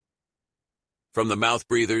From the mouth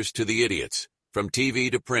breathers to the idiots, from TV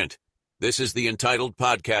to print, this is the Entitled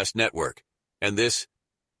Podcast Network, and this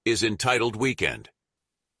is Entitled Weekend.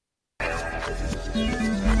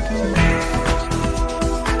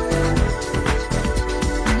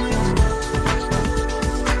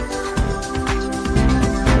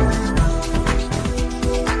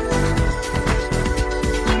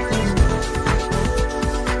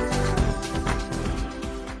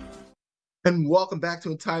 And welcome back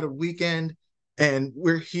to Entitled Weekend. And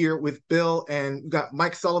we're here with Bill, and we've got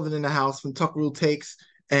Mike Sullivan in the house from Tuck Rule Takes.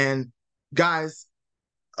 And guys,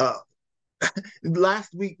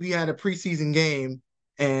 last week we had a preseason game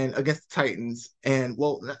and against the Titans. And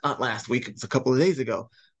well, not last week, it was a couple of days ago.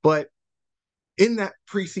 But in that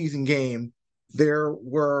preseason game, there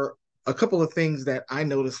were a couple of things that I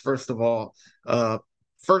noticed, first of all.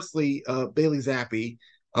 Firstly, Bailey Zappi,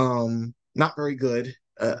 not very good.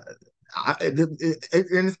 And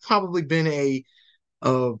it's probably been a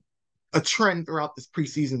trend throughout this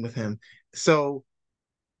preseason with him. So,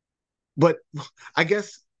 but I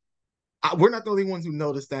guess we're not the only ones who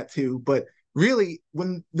noticed that too. But really,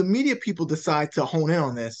 when the media people decide to hone in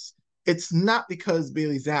on this, it's not because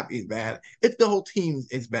Bailey Zappi is bad. It's the whole team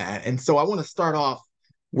is bad. And so I want to start off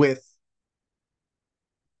with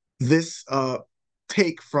this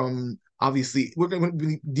take from, obviously, we're going to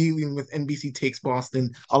be dealing with NBC Takes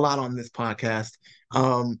Boston a lot on this podcast.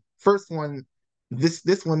 First one,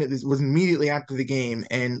 this one was immediately after the game,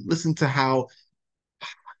 and listen to how.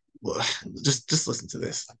 Just listen to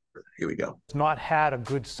this. Here we go. Not had a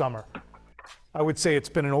good summer. I would say it's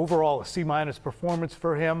been an overall a C- performance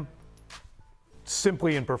for him,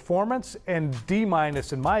 simply in performance, and D- in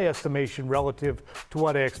my estimation relative to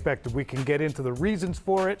what I expected. We can get into the reasons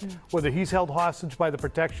for it, whether he's held hostage by the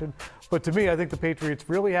protection. But to me, I think the Patriots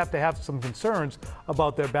really have to have some concerns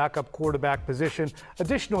about their backup quarterback position.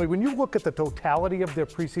 Additionally, when you look at the totality of their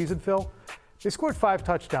preseason, Phil, they scored 5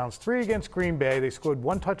 touchdowns, 3 against Green Bay. They scored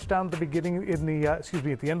 1 touchdown at the beginning at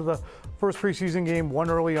the end of the first preseason game, 1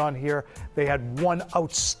 early on here. They had 1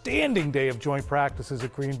 outstanding day of joint practices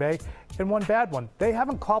at Green Bay and 1 bad one. They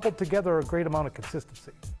haven't cobbled together a great amount of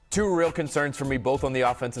consistency. 2 real concerns for me, both on the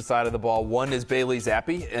offensive side of the ball. One is Bailey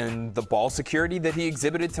Zappi and the ball security that he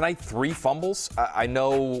exhibited tonight. 3 fumbles. I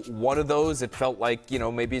know one of those, it felt like,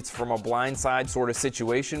 maybe it's from a blindside sort of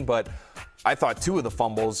situation, but I thought 2 of the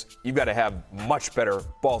fumbles, you've got to have much better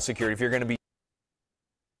ball security if you're going to be.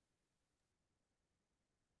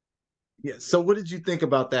 Yeah. So what did you think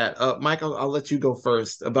about that? Mike, I'll let you go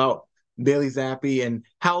first about Bailey Zappi and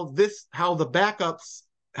how the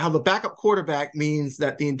backup quarterback means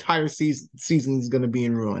that the entire season is going to be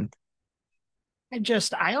in ruin.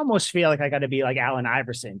 I almost feel like I got to be like Allen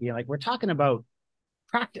Iverson, being like, we're talking about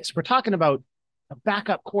practice. We're talking about a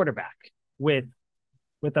backup quarterback with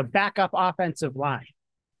a backup offensive line.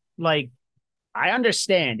 Like, I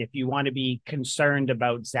understand if you want to be concerned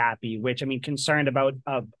about Zappi, which, I mean, concerned about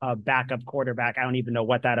a backup quarterback, I don't even know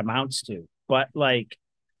what that amounts to. But like,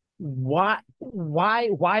 why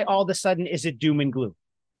all of a sudden is it doom and gloom?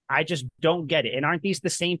 I just don't get it. And aren't these the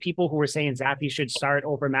same people who were saying Zappi should start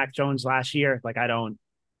over Mac Jones last year? Like,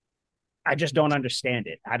 I just don't understand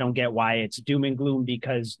it. I don't get why it's doom and gloom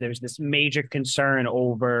because there's this major concern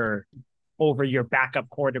over your backup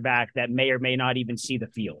quarterback that may or may not even see the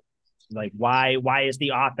field. Like, why is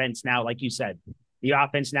the offense now, like you said, the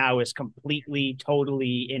offense now is completely,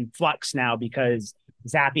 totally in flux now because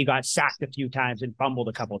Zappi got sacked a few times and fumbled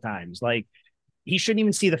a couple times. Like, he shouldn't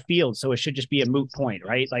even see the field, so it should just be a moot point,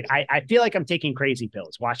 right? Like, I feel like I'm taking crazy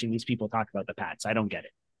pills watching these people talk about the Pats. I don't get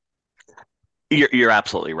it. You're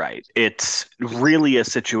absolutely right. It's really a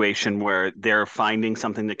situation where they're finding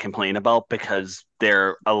something to complain about because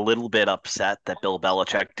they're a little bit upset that Bill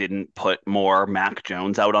Belichick didn't put more Mac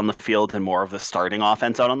Jones out on the field and more of the starting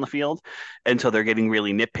offense out on the field. And so they're getting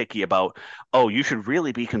really nitpicky about, oh, you should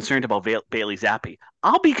really be concerned about Bailey Zappi.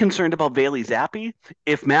 I'll be concerned about Bailey Zappi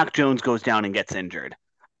if Mac Jones goes down and gets injured.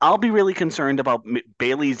 I'll be really concerned about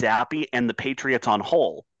Bailey Zappi and the Patriots on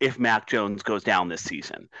whole if Mac Jones goes down this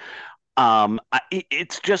season.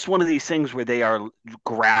 It's just one of these things where they are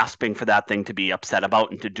grasping for that thing to be upset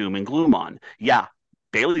about and to doom and gloom on. Yeah,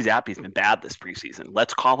 Bailey Zappi's been bad this preseason.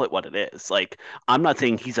 Let's call it what it is. Like, I'm not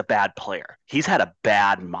saying he's a bad player. He's had a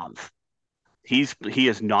bad month. He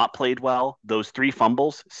has not played well. Those 3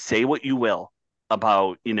 fumbles, say what you will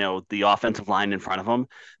about, the offensive line in front of him.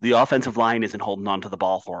 The offensive line isn't holding on to the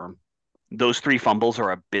ball for him. Those 3 fumbles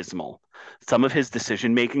are abysmal. Some of his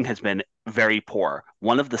decision-making has been very poor.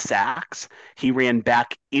 One of the sacks, he ran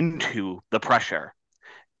back into the pressure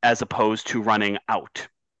as opposed to running out.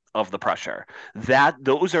 of the pressure.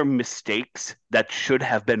 Those are mistakes that should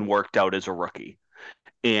have been worked out as a rookie,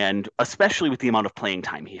 and especially with the amount of playing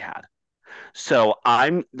time he had. So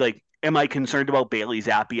I'm like, am I concerned about Bailey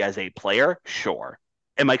Zappi as a player? Sure.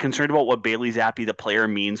 Am I concerned about what Bailey Zappi, the player,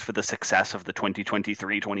 means for the success of the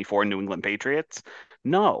 2023-24 New England Patriots?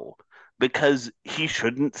 No, because he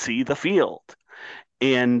shouldn't see the field.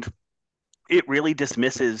 And it really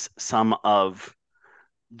dismisses some of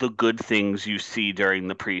the good things you see during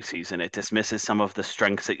the preseason. It dismisses some of the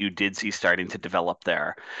strengths that you did see starting to develop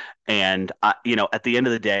there. And, at the end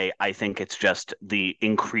of the day, I think it's just the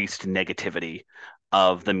increased negativity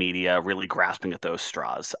of the media really grasping at those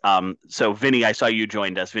straws. So, Vinny, I saw you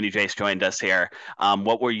joined us. Vinny Jace joined us here.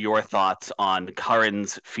 What were your thoughts on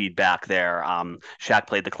Curran's feedback there? Shaq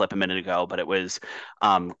played the clip a minute ago, but it was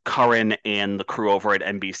Curran and the crew over at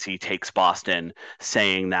NBC Takes Boston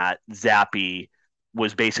saying that Zappi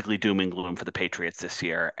was basically doom and gloom for the Patriots this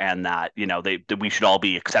year, and that we should all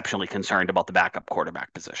be exceptionally concerned about the backup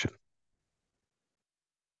quarterback position.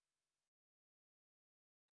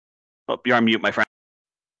 Oh, you're on mute, my friend.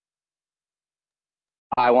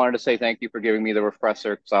 I wanted to say thank you for giving me the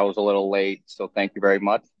refresher because I was a little late, so thank you very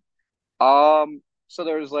much. So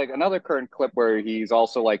there's like another current clip where he's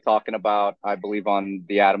also like talking about, I believe on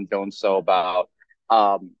the Adam Jones show, about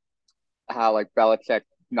how like Belichick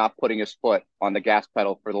not putting his foot on the gas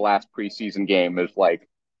pedal for the last preseason game is like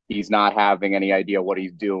he's not having any idea what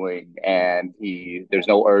he's doing, and there's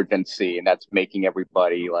no urgency, and that's making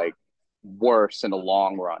everybody like worse in the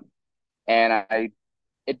long run. And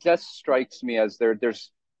it just strikes me as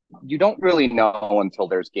there's you don't really know until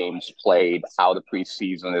there's games played how the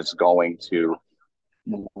preseason is going to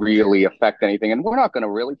really affect anything. And we're not going to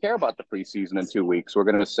really care about the preseason in 2 weeks. We're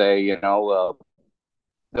going to say, no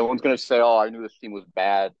one's going to say, oh, I knew this team was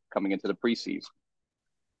bad coming into the preseason.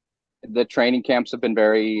 The training camps have been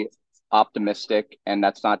very optimistic, and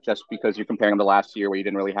that's not just because you're comparing them to last year where you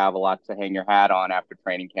didn't really have a lot to hang your hat on after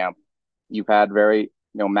training camp. You've had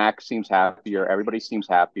Mac seems happier. Everybody seems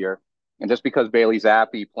happier. And just because Bailey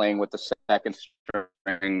Zappi playing with the second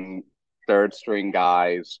string, third string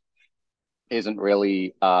guys isn't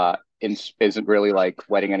really like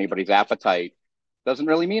whetting anybody's appetite, doesn't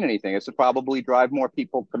really mean anything. It's to probably drive more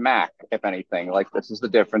people to Mac, if anything. Like, this is the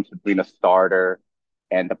difference between a starter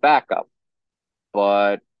and a backup.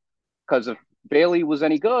 But because if Bailey was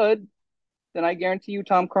any good, then I guarantee you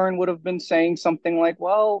Tom Curran would have been saying something like,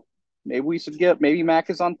 well, maybe Mac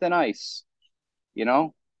is on thin ice.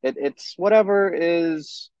 It's whatever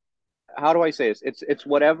is, how do I say this? It's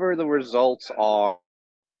whatever the results are.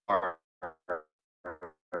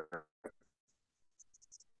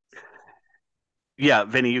 Yeah,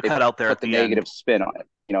 Vinny, you cut out there at the negative end. Spin on it.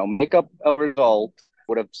 Make up a result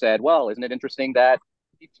would have said, well, isn't it interesting that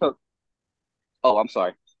he took. Oh, I'm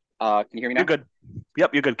sorry. Can you hear me now? You're good.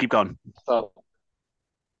 Yep, you're good. Keep going.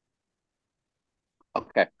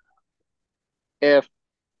 Okay. If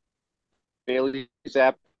Bailey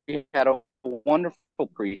Zappi had a wonderful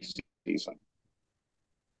preseason,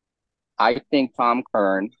 I think Tom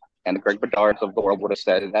Curran and the Greg Bedards of the world would have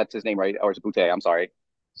said, that's his name, right? Or is it Boutte? I'm sorry.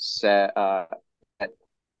 Said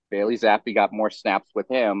Bailey Zappi got more snaps with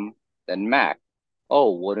him than Mac.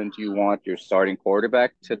 Oh, wouldn't you want your starting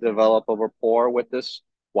quarterback to develop a rapport with this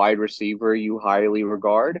wide receiver you highly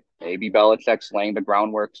regard? Maybe Belichick's laying the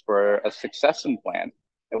groundwork for a succession plan.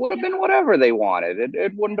 It would have been whatever they wanted.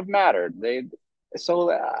 It wouldn't have mattered.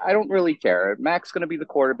 So I don't really care. Mac's going to be the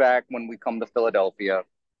quarterback when we come to Philadelphia,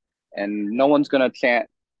 and no one's going to chant.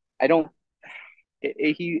 No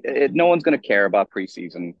one's going to care about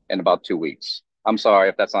preseason in about 2 weeks. I'm sorry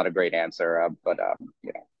if that's not a great answer, but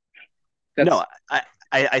no,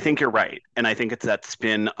 I think you're right, and I think it's that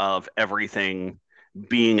spin of everything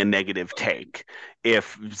being a negative take.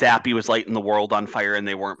 If Zappi was lighting the world on fire and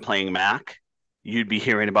they weren't playing Mac, you'd be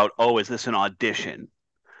hearing about, oh, is this an audition?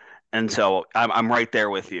 And so I'm right there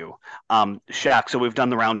with you. Shaq, so we've done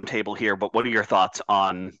the round table here, but what are your thoughts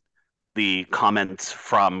on the comments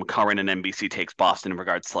from Curran and NBC Takes Boston in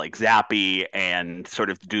regards to like Zappi and sort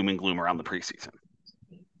of doom and gloom around the preseason?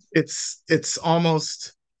 It's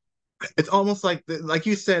almost like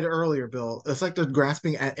you said earlier, Bill. It's like they're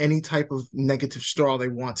grasping at any type of negative straw they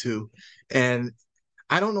want to, and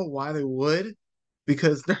I don't know why they would,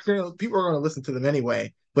 because people are going to listen to them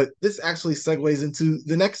anyway. But this actually segues into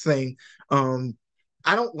the next thing.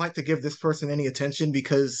 I don't like to give this person any attention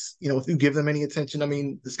because, if you give them any attention, I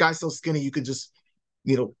mean, this guy's so skinny, you could just,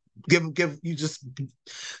 give you just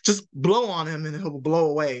blow on him and he'll blow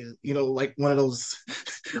away, like one of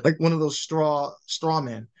those straw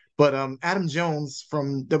men. But Adam Jones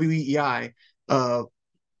from WEEI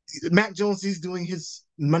Mac Jones, he's doing his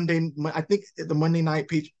I think the Monday night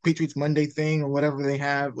Patriots Monday thing or whatever they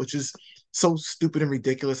have, which is so stupid and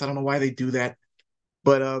ridiculous. I don't know why they do that.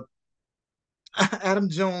 But Adam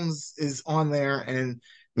Jones is on there, and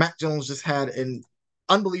Mac Jones just had an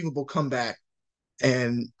unbelievable comeback.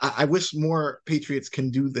 And I wish more Patriots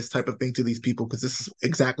can do this type of thing to these people, because this is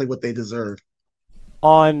exactly what they deserve.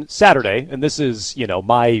 On Saturday, and this is,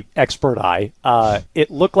 my expert eye,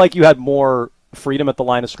 it looked like you had more freedom at the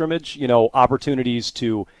line of scrimmage, opportunities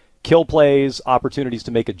to kill plays, opportunities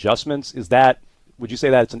to make adjustments. Would you say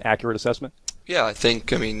that it's an accurate assessment? Yeah,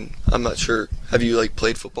 I'm not sure. Have you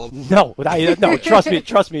played football? No, no,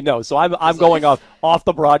 trust me, no. So I'm going off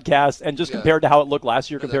the broadcast and just compared to how it looked last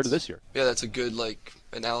year compared to this year. Yeah, that's a good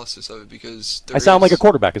analysis of it, because I sound like a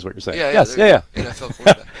quarterback is what you're saying. Yeah. NFL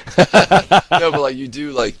quarterback. No, but you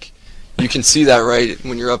do you can see that, right,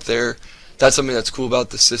 when you're up there. That's something that's cool about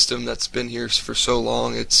the system that's been here for so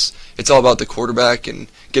long. It's all about the quarterback and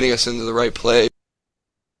getting us into the right play.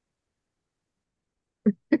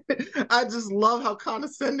 I just love how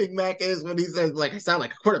condescending Mac is when he says, I sound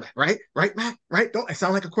like a quarterback, right? Right, Mac? Right? Don't I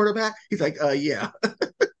sound like a quarterback? He's like, yeah.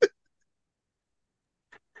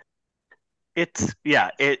 It's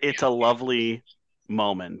a lovely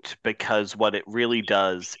moment, because what it really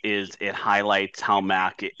does is it highlights how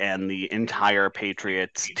Mac and the entire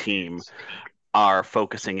Patriots team are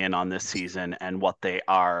focusing in on this season and what their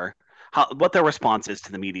response is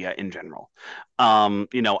to the media in general.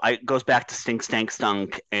 It goes back to Stink, Stank,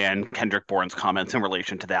 Stunk and Kendrick Bourne's comments in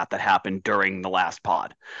relation to that happened during the last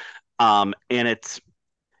pod. And it's,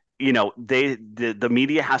 the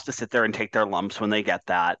media has to sit there and take their lumps when they get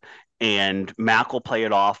that. And Mac will play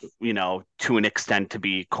it off, to an extent, to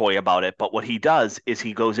be coy about it. But what he does is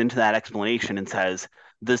he goes into that explanation and says,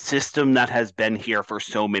 the system that has been here for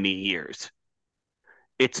so many years.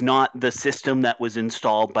 It's not the system that was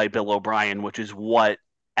installed by Bill O'Brien, which is what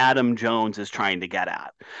Adam Jones is trying to get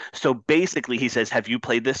at. So basically he says, have you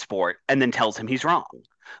played this sport? And then tells him he's wrong.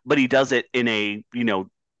 But he does it in a,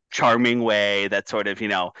 charming way that sort of,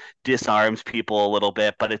 disarms people a little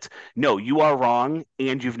bit. But it's, no, you are wrong,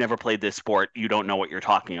 and you've never played this sport. You don't know what you're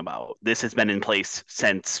talking about. This has been in place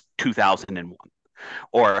since 2001.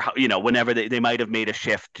 Or, whenever they might have made a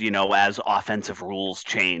shift, as offensive rules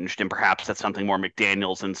changed, and perhaps that's something more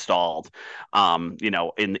McDaniels installed,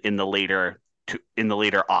 in the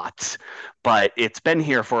later aughts. But it's been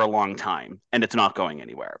here for a long time, and it's not going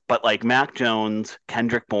anywhere. But Mac Jones,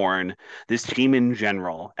 Kendrick Bourne, this team in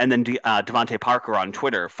general, and then Devontae Parker on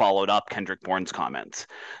Twitter followed up Kendrick Bourne's comments.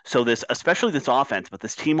 So especially this offense, but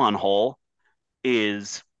this team on whole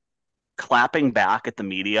is clapping back at the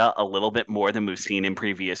media a little bit more than we've seen in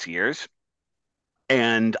previous years.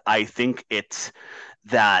 And I think it's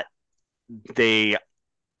that the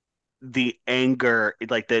anger,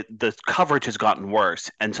 the coverage has gotten worse,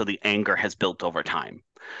 and so the anger has built over time.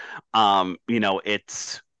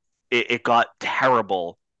 It got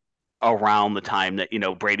terrible around the time that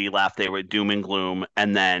Brady left. They were doom and gloom,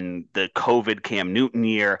 and then the COVID Cam Newton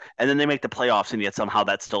year, and then they make the playoffs, and yet somehow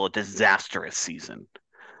that's still a disastrous season.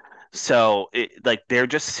 So they're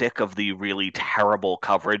just sick of the really terrible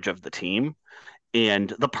coverage of the team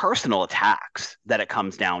and the personal attacks that it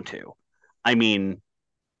comes down to. I mean,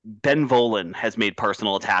 Ben Volen has made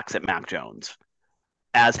personal attacks at Mac Jones,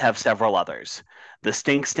 as have several others. The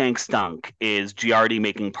Stink, Stank, Stunk is Giardi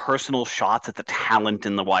making personal shots at the talent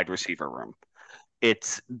in the wide receiver room.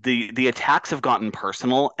 It's the attacks have gotten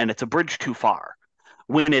personal, and it's a bridge too far.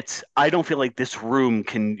 When I don't feel like this room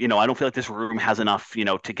can, I don't feel like this room has enough,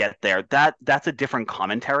 to get there. That's a different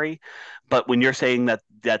commentary. But when you're saying that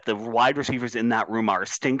the wide receivers in that room are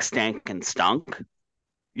Stink, Stank, and Stunk,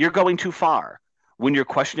 you're going too far. When you're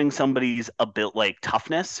questioning somebody's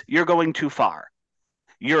toughness, you're going too far.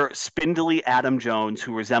 You're spindly Adam Jones,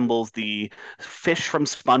 who resembles the fish from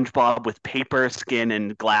SpongeBob with paper skin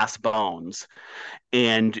and glass bones.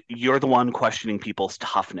 And you're the one questioning people's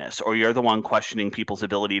toughness, or you're the one questioning people's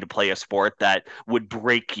ability to play a sport that would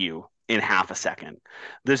break you in half a second.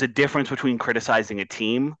 There's a difference between criticizing a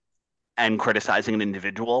team and criticizing an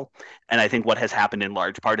individual. And I think what has happened in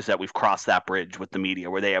large part is that we've crossed that bridge with the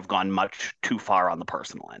media, where they have gone much too far on the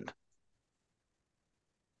personal end.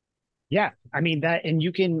 Yeah, I mean that, and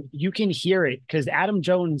you can hear it, because Adam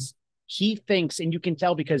Jones, he thinks, and you can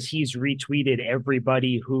tell because he's retweeted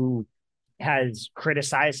everybody who has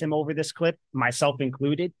criticized him over this clip, myself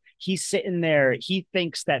included. He's sitting there, he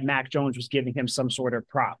thinks that Mac Jones was giving him some sort of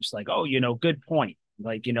props, oh, good point,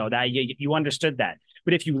 that you understood that.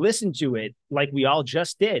 But if you listen to it, like we all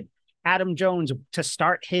just did, Adam Jones, to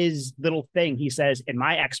start his little thing, he says, in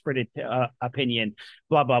my expert opinion,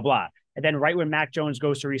 blah, blah, blah. And then right when Mac Jones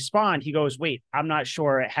goes to respond, he goes, wait, I'm not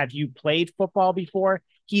sure. Have you played football before?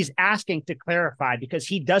 He's asking to clarify because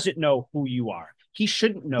he doesn't know who you are. He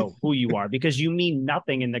shouldn't know who you are because you mean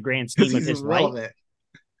nothing in the grand scheme of his life.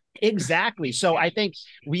 Exactly. So I think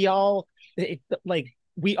we all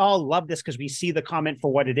we all love this because we see the comment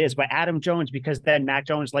for what it is. But Adam Jones, because then Mac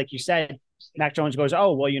Jones, like you said, Mac Jones goes,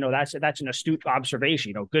 oh, well, that's an astute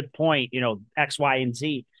observation, good point, X, Y, and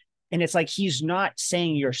Z. And it's like he's not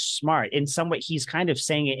saying you're smart. In some way, he's kind of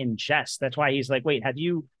saying it in jest. That's why he's like, wait, have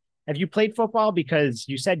you played football? Because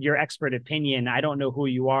you said your expert opinion. I don't know who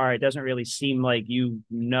you are. It doesn't really seem like you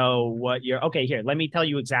know what you're. Okay, here, let me tell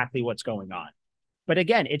you exactly what's going on. But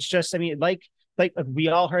again, it's just, I mean, like we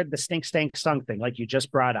all heard the stink, stank, stunk thing, like you just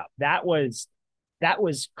brought up. That was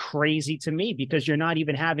crazy to me because you're not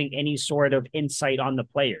even having any sort of insight on the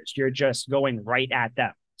players. You're just going right at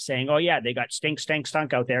them, saying, oh, yeah, they got stink, stank,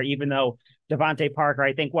 stunk out there, even though Devontae Parker,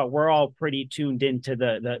 I think we're all pretty tuned into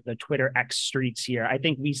the Twitter X streets here. I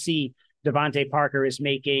think we see Devontae Parker is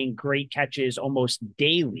making great catches almost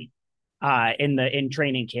daily in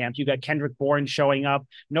training camp. You got Kendrick Bourne showing up.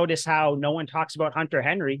 Notice how no one talks about Hunter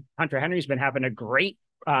Henry. Hunter Henry's been having a great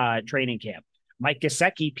training camp. Mike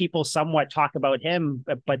Gesicki, people somewhat talk about him,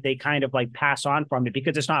 but they kind of like pass on from it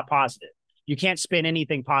because it's not positive. You can't spin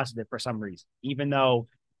anything positive for some reason, even though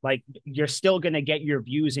like you're still going to get your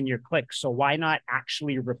views and your clicks. So why not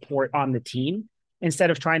actually report on the team instead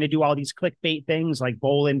of trying to do all these clickbait things like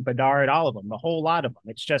Bolin, Bedard, all of them, the whole lot of them?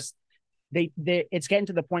 It's just it's getting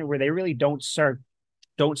to the point where they really don't serve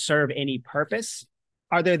any purpose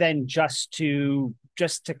other than just to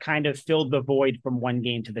kind of fill the void from one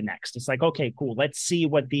game to the next. It's like, okay, cool. Let's see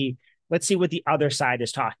what the other side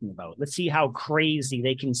is talking about. Let's see how crazy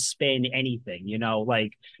they can spin anything,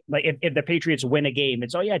 like if the Patriots win a game,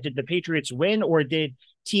 it's, oh yeah, did the Patriots win or did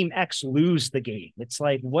team X lose the game? It's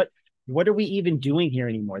like, what are we even doing here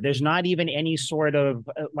anymore? There's not even any sort of,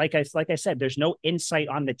 like I said, there's no insight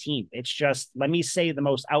on the team. It's just, let me say the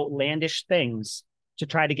most outlandish things to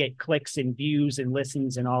try to get clicks and views and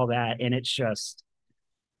listens and all that. And it's just,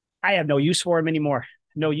 I have no use for him anymore.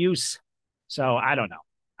 No use. So I don't know.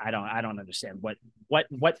 I don't understand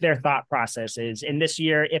what their thought process is. And this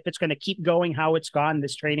year, if it's going to keep going how it's gone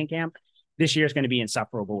this training camp, this year is going to be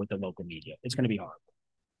insufferable with the local media. It's going to be horrible.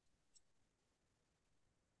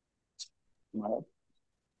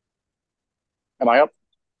 Am I up?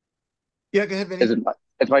 Yeah, go ahead, Vinny.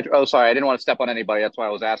 It's my. Oh, sorry, I didn't want to step on anybody. That's why I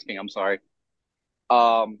was asking. I'm sorry.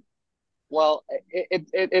 Well,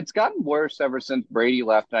 it's gotten worse ever since Brady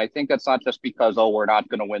left, and I think that's not just because we're not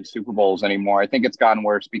going to win Super Bowls anymore. I think it's gotten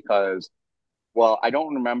worse because, well, I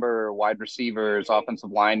don't remember wide receivers,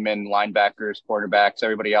 offensive linemen, linebackers, quarterbacks,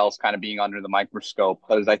 everybody else kind of being under the microscope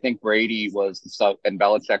because I think Brady and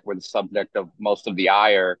Belichick were the subject of most of the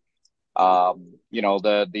ire.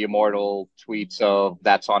 The immortal tweets of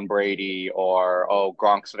that's on Brady or, oh,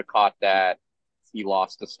 Gronk should have caught that. He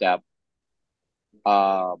lost a step.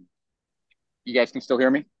 You guys can still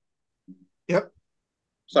hear me? Yep.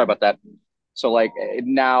 Sorry about that. So like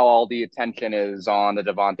now all the attention is on the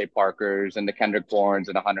Devontae Parkers and the Kendrick Bournes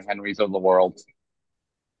and the Hunter Henrys of the world.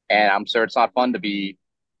 And I'm sure it's not fun to be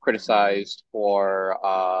criticized for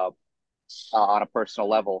on a personal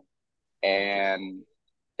level. And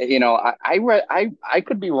I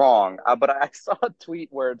could be wrong, but I saw a tweet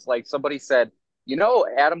where it's like somebody said,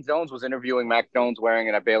 Adam Jones was interviewing Mac Jones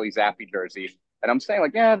wearing a Bailey Zappi jersey. And I'm saying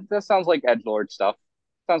like, yeah, that sounds like edgelord stuff.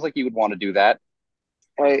 Sounds like you would want to do that.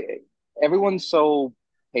 Everyone's so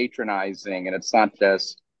patronizing, and it's not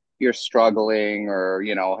just you're struggling or,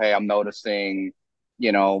 hey, I'm noticing,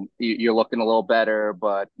 you're looking a little better,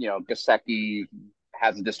 but, Gesicki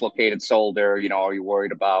has a dislocated shoulder. Are you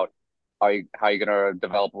worried about how you going to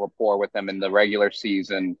develop a rapport with them in the regular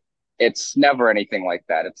season? It's never anything like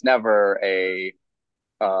that. It's never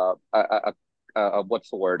what's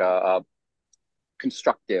the word?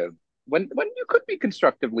 Constructive. When you could be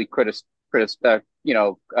constructively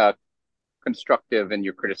constructive in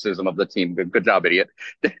your criticism of the team. Good job, idiot.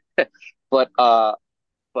 but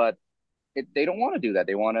they don't want to do that.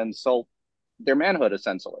 They want to insult their manhood,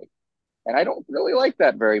 essentially. And I don't really like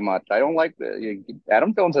that very much. I don't like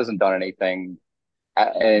Adam Jones hasn't done anything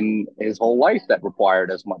in his whole life that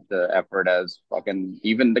required as much effort as fucking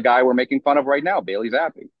even the guy we're making fun of right now, Bailey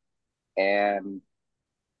Zappi. And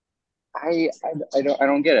I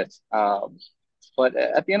don't get it. But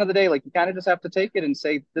at the end of the day, like you kind of just have to take it and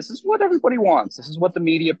say, this is what everybody wants. This is what the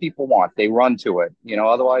media people want. They run to it,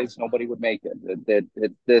 otherwise nobody would make it.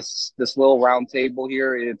 This little round table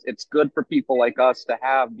here, it's good for people like us to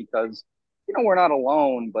have because, we're not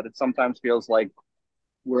alone, but it sometimes feels like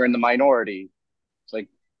we're in the minority. It's like,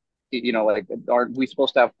 like, aren't we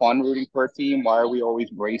supposed to have fun rooting for a team? Why are we always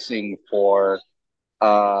bracing for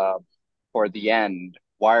the end?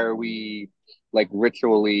 Why are we like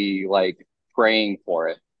ritually like praying for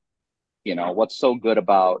it? What's so good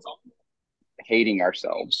about hating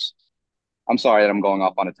ourselves? I'm sorry that I'm going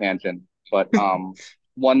off on a tangent, but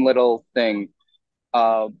one little thing.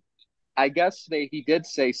 Uh, I guess he did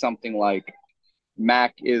say something like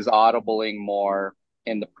Mac is audibling more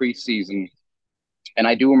in the preseason. And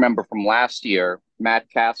I do remember from last year, Matt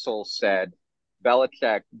Castle said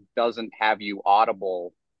Belichick doesn't have you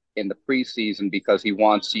audible in the preseason because he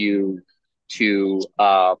wants you to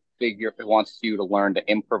wants you to learn to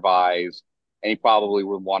improvise. And he probably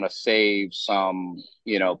would want to save some,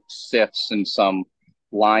 sifts and some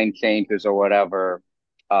line changes or whatever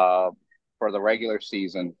for the regular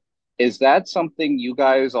season. Is that something you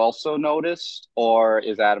guys also noticed, or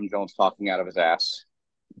is Adam Jones talking out of his ass?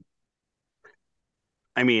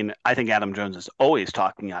 I mean, I think Adam Jones is always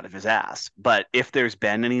talking out of his ass. But if there's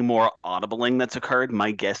been any more audibling that's occurred,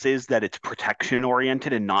 my guess is that it's protection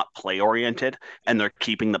oriented and not play oriented, and they're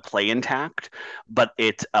keeping the play intact. But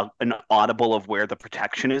it's an audible of where the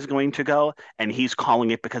protection is going to go, and he's calling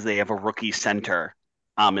it because they have a rookie center.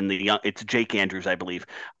 It's Jake Andrews, I believe,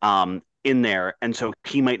 in there, and so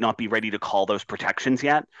he might not be ready to call those protections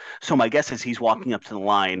yet. So my guess is he's walking up to the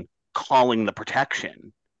line, calling the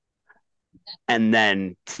protection, and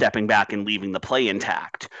then stepping back and leaving the play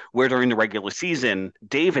intact. Where during the regular season,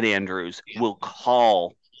 David Andrews will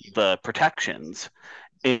call the protections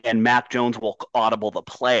and Mac Jones will audible the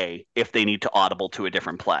play if they need to audible to a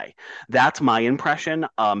different play. That's my impression.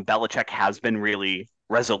 Belichick has been really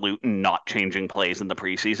resolute in not changing plays in the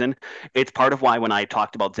preseason. It's part of why when I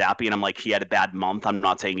talked about Zappe and I'm like, he had a bad month, I'm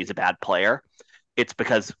not saying he's a bad player. It's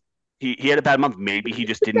because he had a bad month. Maybe he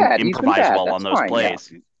just didn't improvise well on those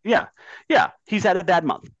plays. Yeah. He's had a bad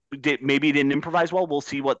month. Maybe he didn't improvise well. We'll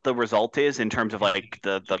see what the result is in terms of like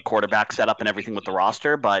the quarterback setup and everything with the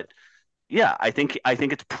roster. But yeah, I think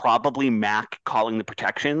it's probably Mac calling the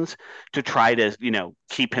protections to try to,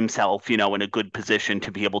 keep himself, in a good position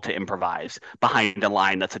to be able to improvise behind a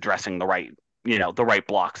line that's addressing the right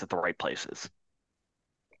blocks at the right places.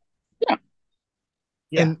 Yeah.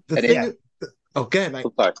 And the thing, again,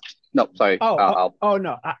 sorry. No, sorry.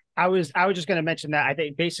 No. I was just going to mention that I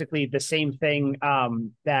think basically the same thing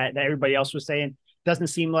that everybody else was saying. Doesn't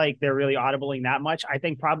seem like they're really audibling that much. I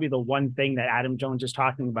think probably the one thing that Adam Jones is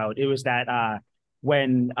talking about, it was that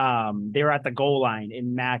when they were at the goal line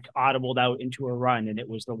and Mac audibled out into a run, and it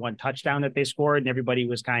was the one touchdown that they scored, and everybody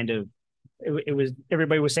was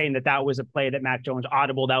everybody was saying that was a play that Mac Jones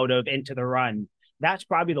audibled out of into the run. That's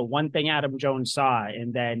probably the one thing Adam Jones saw.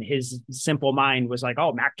 And then his simple mind was like,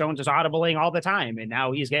 oh, Mac Jones is audibling all the time. And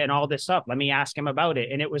now he's getting all this stuff. Let me ask him about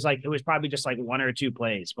it. And it was probably just like one or two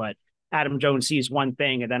plays, but Adam Jones sees one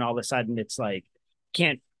thing, and then all of a sudden it's like,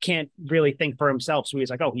 can't really think for himself. So he's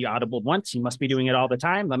like, oh, he audibled once. He must be doing it all the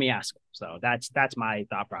time. Let me ask him. So that's my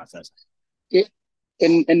thought process. I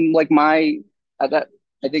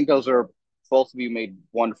think those are, both of you made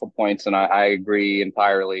wonderful points, and I agree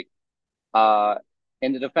entirely.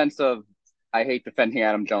 In the defense of, I hate defending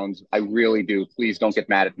Adam Jones. I really do. Please don't get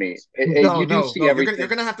mad at me. You're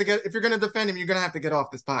gonna have to get, if you're gonna defend him, you're gonna have to get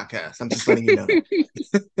off this podcast. I'm just letting you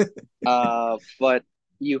know. But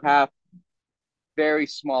you have very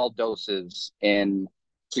small doses in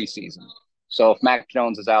preseason. So if Mac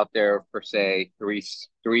Jones is out there for say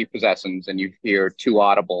three possessions and you hear two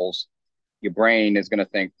audibles, your brain is gonna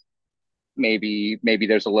think maybe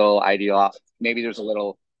there's a little maybe there's a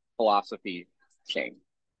little philosophy change.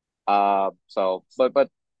 But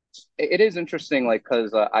it is interesting, like,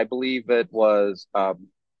 because I believe it was the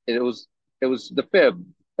Fib.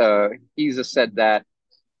 He's said that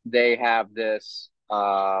they have this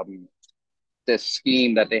this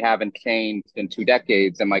scheme that they haven't changed in 2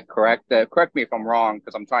 decades. Am I correct? Correct me if I'm wrong,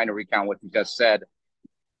 because I'm trying to recount what you just said.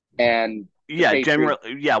 And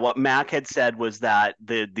what Mac had said was that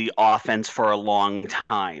the offense for a long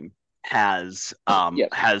time has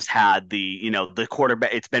had the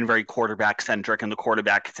quarterback. It's been very quarterback centric, and the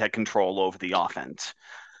quarterback has had control over the offense.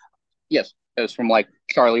 Yes, it was from like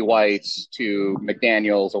Charlie Weiss to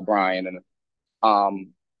McDaniels, O'Brien,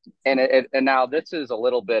 and now this is a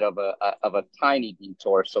little bit of a tiny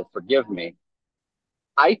detour, so forgive me.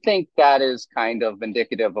 I think that is kind of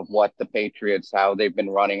indicative of what the Patriots, how they've been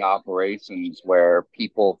running operations, where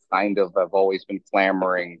people kind of have always been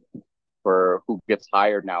clamoring for who gets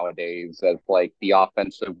hired nowadays as like the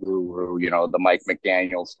offensive guru, the Mike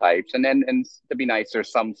McDaniels types. And to be nice,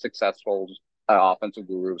 there's some successful offensive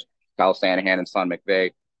gurus, Kyle Shanahan and Sean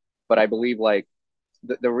McVay. But I believe like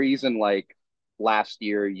the reason like last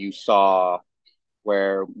year you saw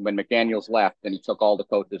where when McDaniels left and he took all the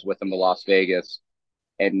coaches with him to Las Vegas,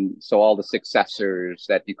 and so all the successors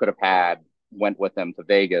that you could have had went with him to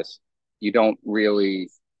Vegas. You don't really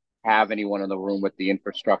have anyone in the room with the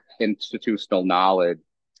institutional knowledge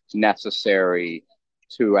necessary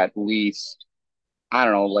to at least, I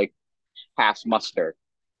don't know, like pass muster.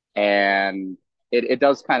 And it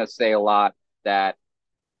does kind of say a lot that,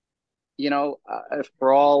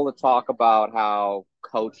 for all the talk about how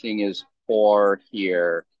coaching is poor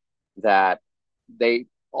here, that they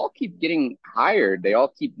all keep getting hired. They all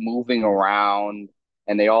keep moving around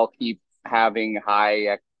and they all keep having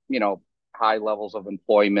high levels of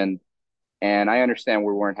employment. And I understand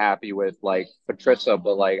we weren't happy with like Patricia,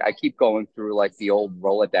 but like I keep going through like the old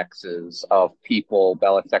Rolodexes of people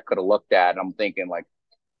Belichick could have looked at. And I'm thinking like,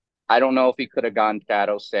 I don't know if he could have gone Chad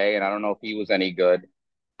O'Shea, and I don't know if he was any good.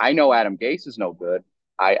 I know Adam Gase is no good.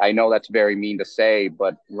 I know that's very mean to say,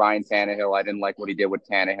 but Ryan Tannehill, I didn't like what he did with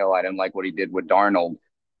Tannehill. I didn't like what he did with Darnold.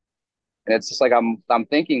 And it's just like I'm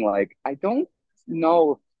thinking like I don't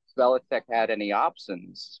know if Belichick had any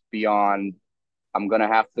options beyond I'm gonna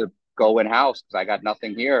have to go in house because I got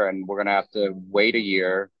nothing here, and we're gonna have to wait a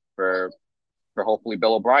year for hopefully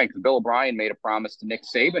Bill O'Brien, because Bill O'Brien made a promise to Nick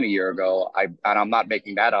Saban a year ago. I'm not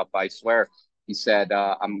making that up. I swear. He said,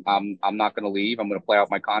 I'm not going to leave. I'm going to play out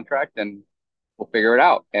my contract, and we'll figure it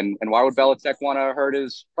out. And why would Belichick want to hurt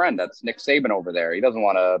his friend? That's Nick Saban over there. He doesn't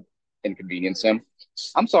want to inconvenience him.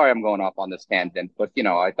 I'm sorry I'm going off on this tangent, but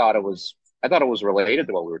I thought it was related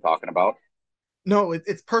to what we were talking about. No,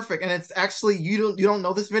 it's perfect, and it's actually you don't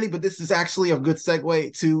know this, Vinny, but this is actually a good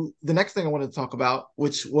segue to the next thing I wanted to talk about,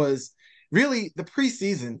 which was really the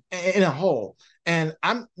preseason in a whole. And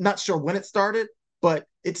I'm not sure when it started, but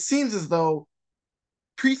it seems as though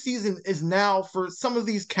preseason is now for some of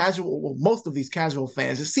these most of these casual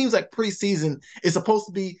fans. It seems like preseason is supposed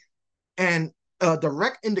to be a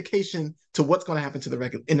direct indication to what's going to happen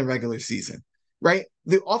to in the regular season, right?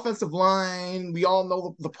 The offensive line, we all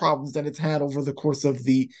know the problems that it's had over the course of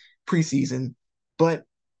the preseason, but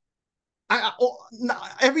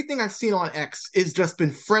everything I've seen on X is just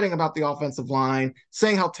been fretting about the offensive line,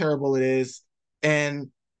 saying how terrible it is. And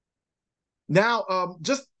now,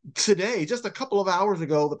 just today, just a couple of hours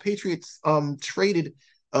ago, the Patriots traded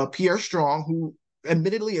Pierre Strong, who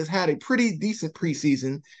admittedly has had a pretty decent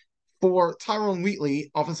preseason, for Tyrone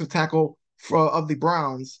Wheatley, offensive tackle of the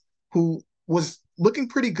Browns, who was looking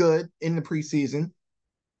pretty good in the preseason.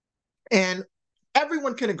 And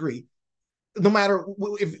everyone can agree, no matter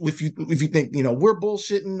if you think we're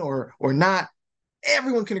bullshitting or not,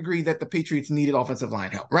 everyone can agree that the Patriots needed offensive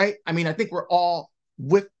line help, right? I mean, I think we're all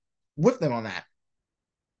with them on that.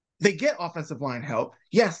 They get offensive line help,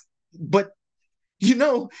 yes, but if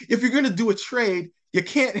you're going to do a trade, you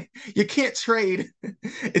can't trade.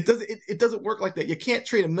 It doesn't work like that. You can't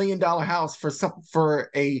trade $1 million house for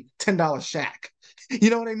a $10 Shaq. You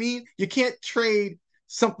know what I mean? You can't trade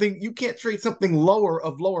something. You can't trade something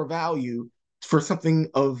lower value for something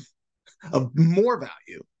of more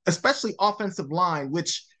value, especially offensive line,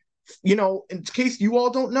 which, in case you all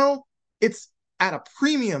don't know, it's at a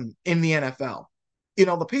premium in the NFL.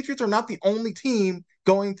 The Patriots are not the only team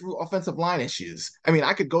going through offensive line issues. I mean,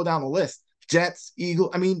 I could go down the list. Jets, Eagles.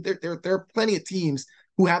 I mean, there are plenty of teams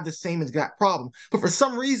who have the same exact problem. But for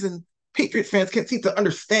some reason, Patriots fans can't seem to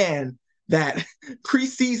understand that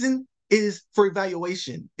preseason is for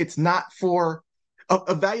evaluation. It's not for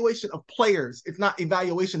evaluation of players. It's not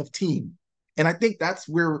evaluation of team. And I think that's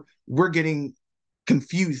where we're getting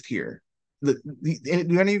confused here. Do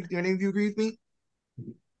any of you agree with me?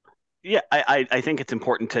 Yeah, I think it's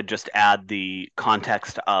important to just add the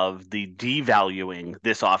context of the devaluing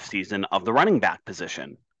this offseason of the running back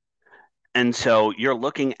position. And so you're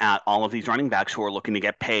looking at all of these running backs who are looking to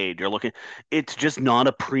get paid. It's just not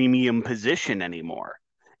a premium position anymore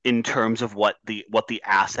in terms of what the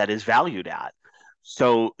asset is valued at.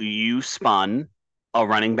 So you spun a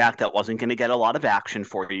running back that wasn't going to get a lot of action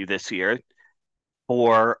for you this year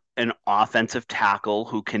for an offensive tackle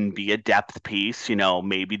who can be a depth piece,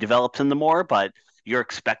 maybe develops in the more, but you're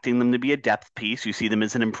expecting them to be a depth piece. You see them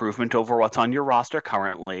as an improvement over what's on your roster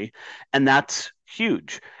currently. And that's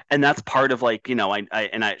huge. And that's part of like,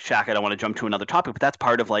 Shaq, I don't want to jump to another topic, but that's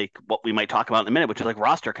part of like what we might talk about in a minute, which is like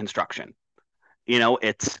roster construction.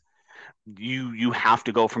 It's you have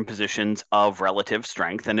to go from positions of relative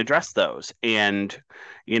strength and address those. And,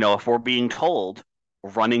 if we're being told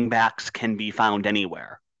running backs can be found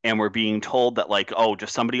anywhere, and we're being told that like, oh,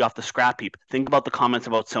 just somebody off the scrap heap. Think about the comments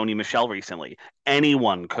about Sony Michel recently.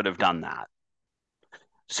 Anyone could have done that.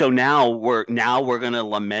 So now we're going to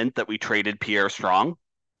lament that we traded Pierre Strong.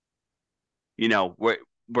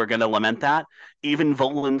 we're going to lament that. Even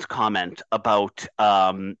Volan's comment about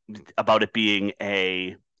it being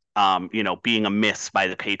being a miss by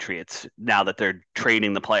the Patriots now that they're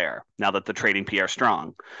trading the player, now that they're trading Pierre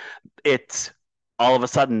Strong, it's all of a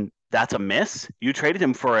sudden that's a miss. You traded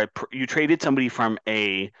him you traded somebody from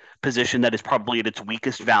a position that is probably at its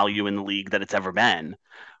weakest value in the league that it's ever been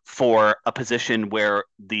for a position where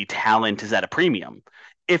the talent is at a premium.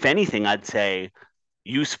 If anything, I'd say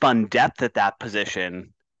you spun depth at that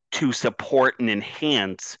position to support and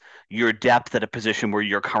enhance your depth at a position where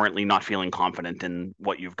you're currently not feeling confident in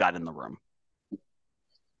what you've got in the room.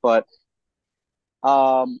 But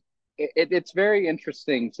it's very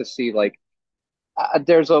interesting to see, like,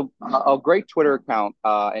 there's a great Twitter account,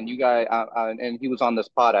 and you guys, and he was on this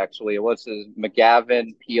pod actually. It was his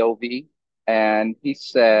McGavin POV, and he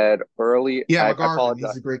said early. Yeah, I McGarvin,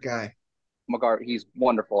 he's a great guy. McGarvin, he's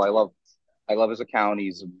wonderful. I love his account.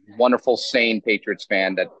 He's a wonderful, sane Patriots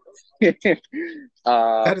fan. That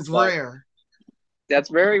that is rare. That's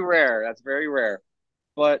very rare. That's very rare.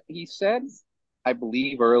 But he said, I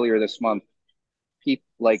believe earlier this month, he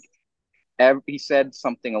said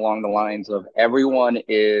something along the lines of everyone's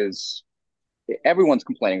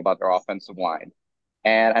complaining about their offensive line.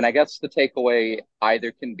 And I guess the takeaway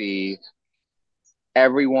either can be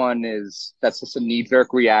that's just a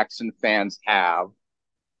knee-jerk reaction fans have,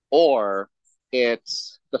 or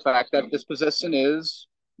it's the fact that this position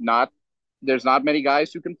there's not many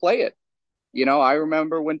guys who can play it. I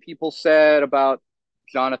remember when people said about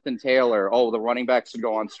Jonathan Taylor, the running backs should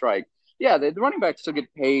go on strike. Yeah, the running backs should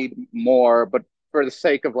get paid more, but for the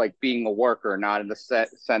sake of like being a worker, not in the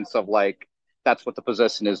sense of like that's what the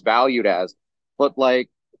position is valued as. But like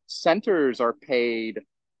centers are paid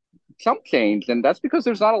chump change, and that's because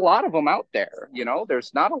there's not a lot of them out there.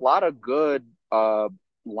 There's not a lot of good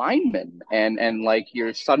linemen, and like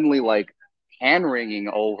you're suddenly like hand wringing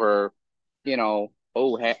over,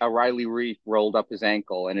 Riley Reef rolled up his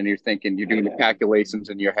ankle, and then you're doing the calculations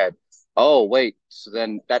in your head. Oh wait, so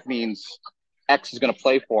then that means X is going to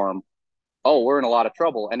play for him. Oh, we're in a lot of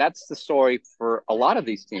trouble, and that's the story for a lot of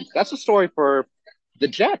these teams. That's the story for the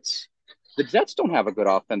Jets. The Jets don't have a good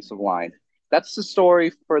offensive line. That's the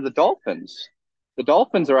story for the Dolphins. The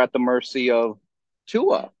Dolphins are at the mercy of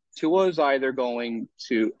Tua. Tua is either going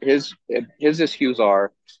to his issues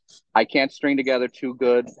are, I can't string together two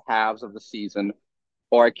good halves of the season,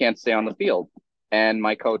 or I can't stay on the field. And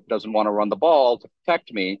my coach doesn't want to run the ball to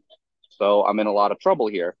protect me, so I'm in a lot of trouble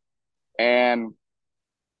here. And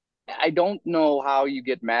I don't know how you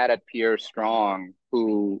get mad at Pierre Strong,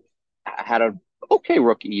 who had a okay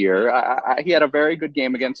rookie year. He had a very good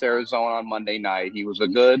game against Arizona on Monday night. He was a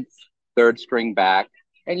good third string back,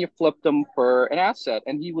 and you flipped him for an asset.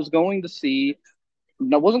 And he wasn't going to see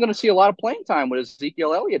a lot of playing time with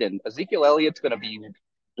Ezekiel Elliott. And Ezekiel Elliott's going to be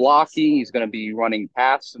blocking. He's going to be running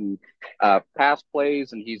pass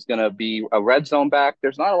plays, and he's going to be a red zone back.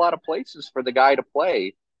 There's not a lot of places for the guy to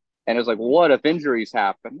play. And it's like, what if injuries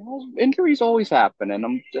happen? Well, injuries always happen.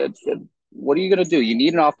 And what are you going to do? You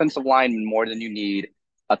need an offensive lineman more than you need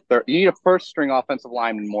you need a first string offensive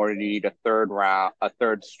lineman more than you need a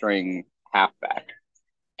third string halfback.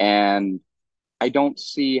 And I don't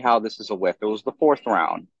see how this is a whiff. It was the fourth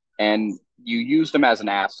round, and you used him as an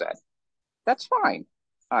asset. That's fine.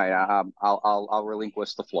 All right, I'll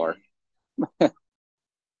relinquish the floor.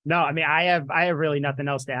 No, I mean, I have really nothing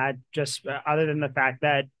else to add, just other than the fact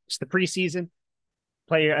that it's the preseason.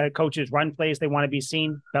 Coaches run plays they want to be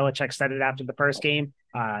seen. Belichick said it after the first game.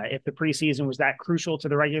 If the preseason was that crucial to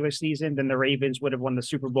the regular season, then the Ravens would have won the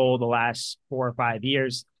Super Bowl the last 4 or 5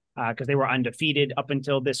 years because they were undefeated up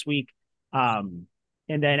until this week. And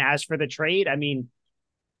then as for the trade, I mean,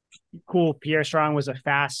 cool. Pierre Strong was a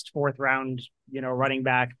fast fourth round, running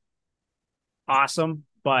back. Awesome.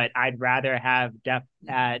 But I'd rather have depth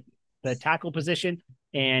at the tackle position.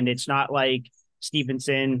 And it's not like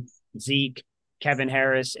Stevenson, Zeke, Kevin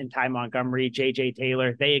Harris, and Ty Montgomery, JJ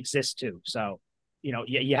Taylor. They exist too. So,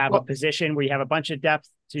 you have a position where you have a bunch of depth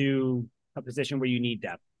to a position where you need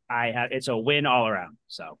depth. It's a win all around.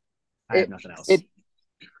 So I have nothing else.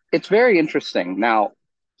 It's very interesting. Now,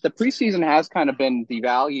 the preseason has kind of been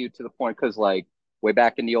devalued to the point because, like, way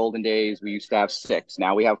back in the olden days, we used to have 6.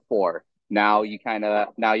 Now we have 4. Now you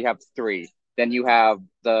have 3. Then you have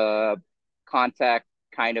the contact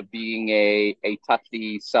kind of being a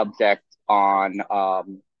touchy subject on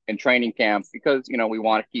in training camp because we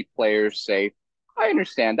want to keep players safe. I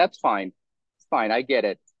understand. That's fine. It's fine. I get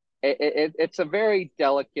it. It's a very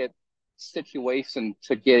delicate situation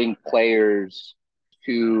to getting players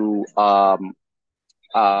to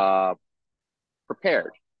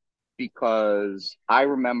prepared. because I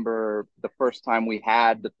remember the first time we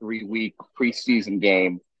had the 3-week preseason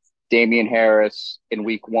game, Damian Harris in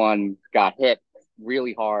week 1 got hit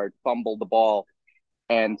really hard, fumbled the ball,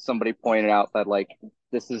 and somebody pointed out that like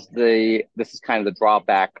this is kind of the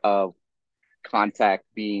drawback of contact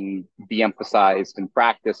being de-emphasized in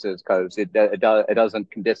practices, because it doesn't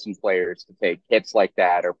condition players to take hits like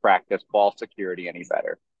that or practice ball security any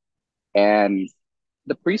better. And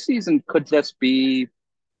the preseason could just be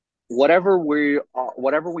whatever we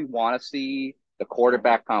want to see, the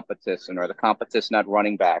quarterback competition or the competition at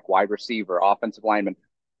running back, wide receiver, offensive lineman.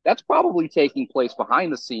 That's probably taking place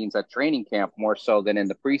behind the scenes at training camp more so than in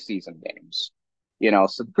the preseason games.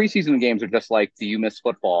 So the preseason games are just like, do you miss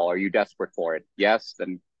football? Are you desperate for it? Yes,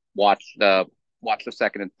 then watch the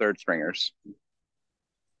second and third stringers.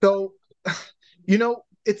 So,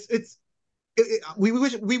 we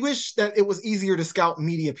wish that it was easier to scout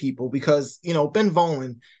media people, because Ben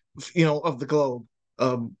Volen, of the Globe,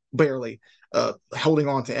 barely holding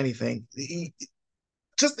on to anything.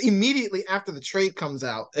 Just immediately after the trade comes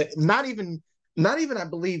out, not even I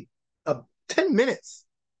believe 10 minutes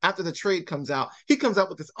after the trade comes out, he comes out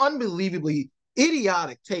with this unbelievably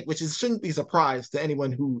idiotic take, which shouldn't be a surprise to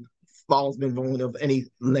anyone who follows Ben Volen of any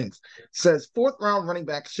length. Says 4th round running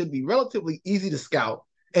back should be relatively easy to scout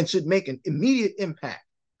and should make an immediate impact.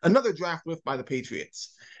 Another draft whiff by the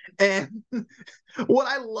Patriots. And what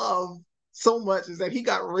I love so much is that he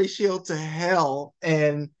got ratioed to hell,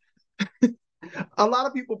 and a lot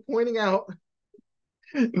of people pointing out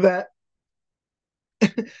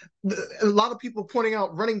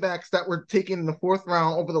running backs that were taken in the 4th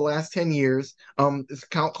round over the last 10 years. This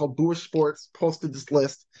account called Boorish Sports posted this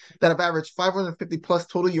list that have averaged 550 plus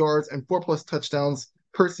total yards and 4 plus touchdowns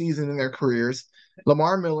per season in their careers.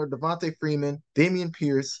 Lamar Miller, Devontae Freeman, Dameon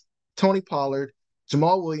Pierce, Tony Pollard,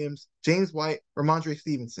 Jamal Williams, James White, Ramondre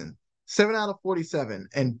Stevenson. 7 out of 47.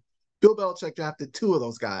 And Bill Belichick drafted 2 of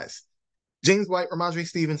those guys. James White, Ramondre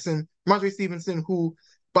Stevenson, who,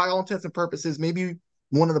 by all intents and purposes, maybe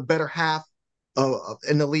one of the better half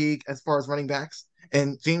in the league as far as running backs.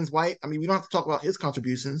 And James White, I mean, we don't have to talk about his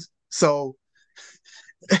contributions. So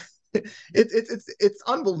it's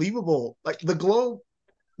unbelievable. Like the Globe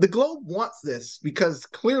wants this because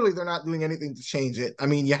clearly they're not doing anything to change it. I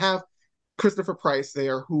mean, you have Christopher Price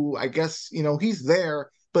there, who I guess, he's there,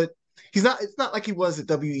 but he's not. It's not like he was at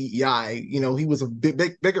WEEI. He was a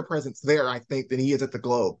bigger presence there, I think, than he is at the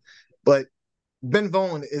Globe. But Ben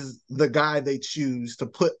Volen is the guy they choose to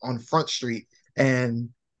put on Front Street, and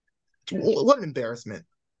what an embarrassment.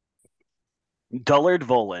 Dullard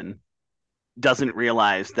Volen doesn't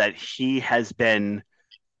realize that he has been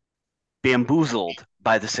bamboozled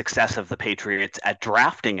by the success of the Patriots at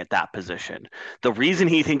drafting at that position. The reason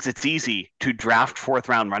he thinks it's easy to draft 4th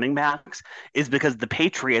round running backs is because the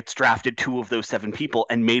Patriots drafted 2 of those 7 people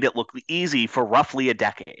and made it look easy for roughly a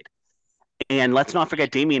decade. And let's not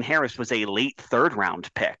forget, Damian Harris was a late 3rd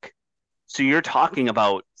round pick. So you're talking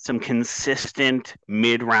about some consistent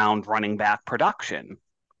mid-round running back production.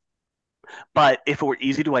 But if it were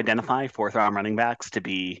easy to identify 4th round running backs to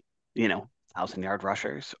be, 1,000-yard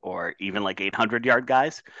rushers or even like 800-yard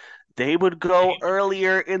guys, they would go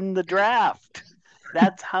earlier in the draft.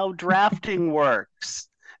 That's how drafting works.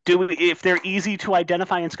 If they're easy to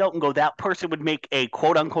identify and scout and go, that person would make a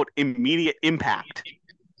quote-unquote immediate impact,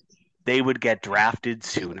 they would get drafted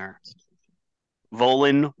sooner.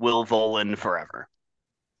 Volen will Volen forever.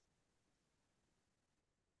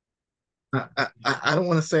 I don't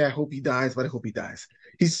want to say I hope he dies, but I hope he dies.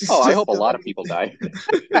 I hope a lot of people die.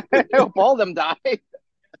 I hope all of them die.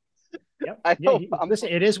 Yep. Listen,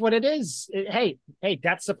 it is what it is. Hey,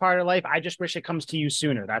 that's the part of life. I just wish it comes to you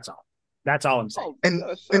sooner. That's all. That's all I'm saying.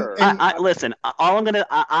 Listen, all I'm gonna,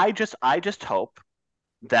 I just hope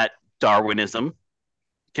that Darwinism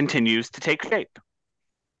continues to take shape.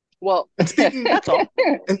 Well, that's all.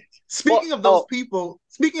 And speaking of those people,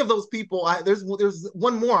 there's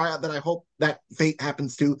one more that I hope that fate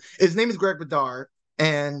happens to. His name is Greg Bedard,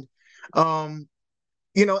 and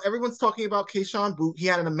everyone's talking about Keyshawn Boot. He's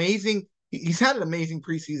had an amazing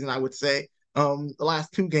preseason, I would say. The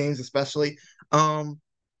last 2 games especially.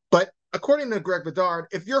 But according to Greg Bedard,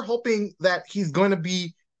 if you're hoping that he's going to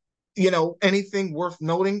be, anything worth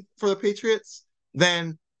noting for the Patriots,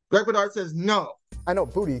 then Greg Bedard says no. I know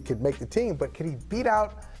Booty could make the team, but could he beat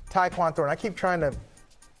out Tyquan Thornton? I keep trying to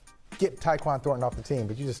get Tyquan Thornton off the team,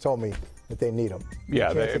 but you just told me that they need him.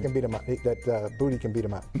 Yeah, they can beat him out. That Booty can beat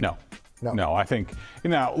him out. No, I think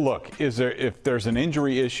look, if there's an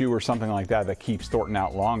injury issue or something like that keeps Thornton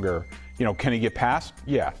out longer, can he get past?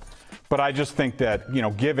 Yeah, but I just think that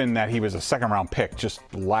given that he was a 2nd round pick just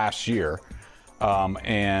last year,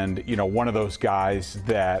 And, one of those guys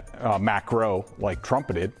that Matt Groh, like,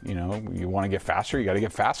 trumpeted, you want to get faster, you got to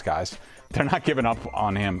get fast guys. They're not giving up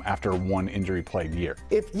on him after one injury-plagued year.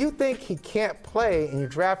 If you think he can't play and you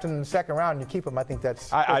draft him in the second round and you keep him, I think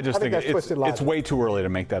that's I just think that's twisted logic. it's way too early to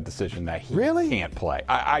make that decision that he really can't play.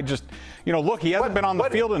 I just, look, he hasn't been on the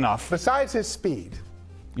field enough. Besides his speed,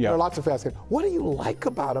 there are lots of fast guys. What do you like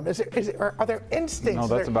about him? Are there instincts? No,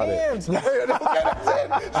 that's about hands? it.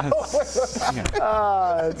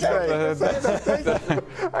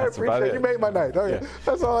 I appreciate it. You made my night. Okay. Yeah.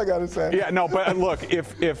 That's all I got to say. Yeah, no, but look,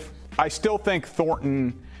 if I still think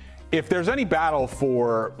Thornton, if there's any battle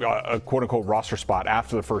for a quote-unquote roster spot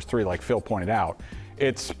after the first three, like Phil pointed out,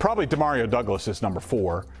 it's probably Demario Douglas is number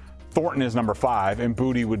 4, Thornton is number 5, and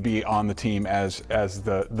Booty would be on the team as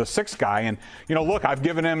the 6th guy. And, look, I've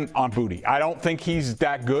given him on Booty. I don't think he's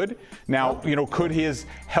that good. Now, could his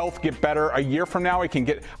health get better a year from now? I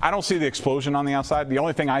don't see the explosion on the outside. The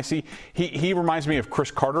only thing I see, he reminds me of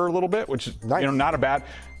Chris Carter a little bit, which is, not a bad.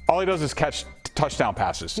 All he does is catch touchdown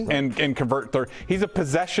passes and convert third. He's a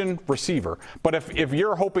possession receiver. But if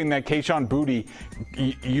you're hoping that Kayshon Boutte,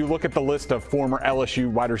 you look at the list of former LSU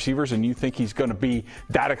wide receivers and you think he's going to be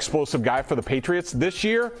that explosive guy for the Patriots this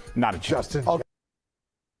year, not a chance.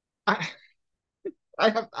 I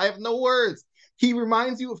have no words. He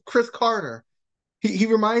reminds you of Chris Carter. He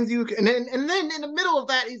reminds you, and then in the middle of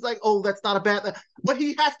that, he's like, "Oh, that's not a bad thing," but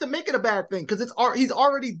he has to make it a bad thing because he's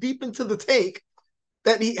already deep into the take.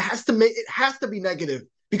 That he has to make it has to be negative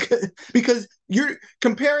because you're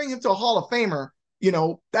comparing him to a Hall of Famer,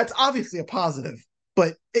 that's obviously a positive,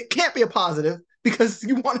 but it can't be a positive because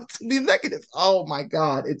you want it to be negative. Oh my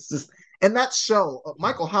God. It's just, and that show,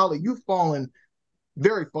 Michael Holley, you've fallen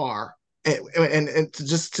very far. And to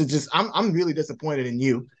just, I'm really disappointed in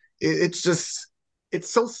you. It's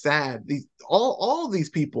so sad. All of these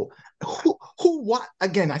people who what,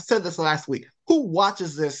 again, I said this last week, who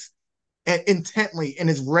watches this intently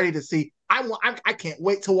and is ready to see. I can't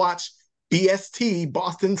wait to watch BST,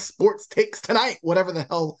 Boston Sports Takes Tonight, whatever the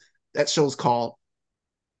hell that show's called.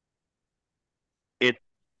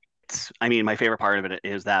 My favorite part of it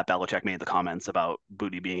is that Belichick made the comments about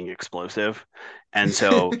Booty being explosive, and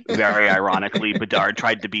so very ironically, Bedard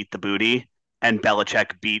tried to beat the Booty, and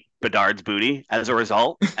Belichick beat Bedard's Booty as a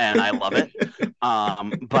result, and I love it.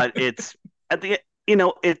 But it's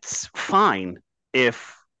it's fine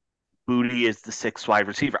if Booty is the 6th wide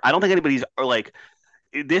receiver. I don't think anybody's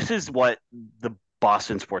this is what the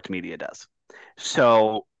Boston sports media does.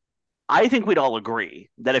 So I think we'd all agree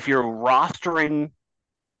that if you're rostering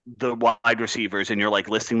the wide receivers and you're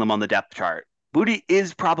listing them on the depth chart, Booty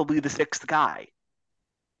is probably the 6th guy.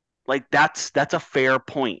 That's a fair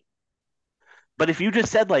point. But if you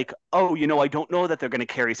just said I don't know that they're going to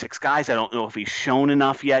carry 6 guys. I don't know if he's shown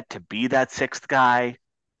enough yet to be that 6th guy.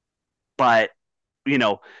 But we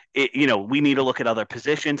need to look at other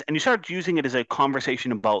positions, and you start using it as a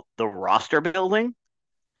conversation about the roster building.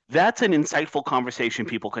 That's an insightful conversation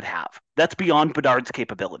people could have. That's beyond Bedard's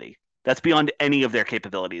capability. That's beyond any of their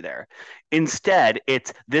capability there. Instead,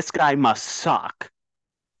 it's this guy must suck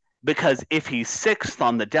because if he's 6th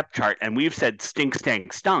on the depth chart and we've said stink,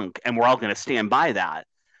 stank, stunk, and we're all going to stand by that,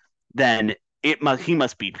 then he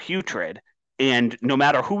must be putrid. And no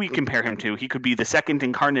matter who we compare him to, he could be the 2nd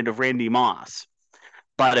incarnate of Randy Moss.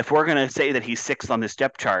 But if we're going to say that he's 6th on this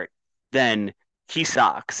depth chart, then he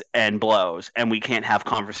sucks and blows, and we can't have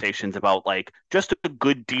conversations about just a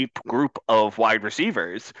good deep group of wide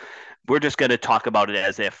receivers. We're just going to talk about it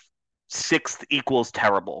as if 6th equals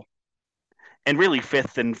terrible. And really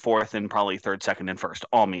 5th and 4th and probably 3rd, 2nd, and 1st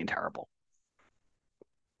all mean terrible.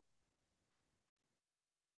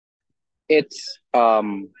 It's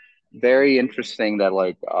very interesting that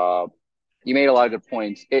you made a lot of good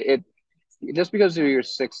points. It just because you're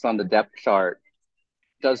 6th on the depth chart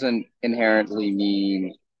doesn't inherently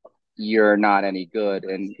mean you're not any good.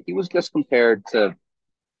 And he was just compared to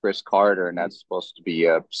Chris Carter, and that's supposed to be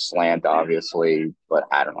a slant, obviously, but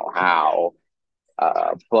I don't know how.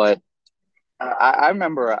 But I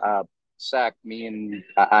remember, Shaq,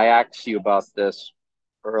 I asked you about this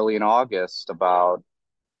early in August about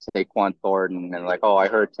Taquan Thornton, and I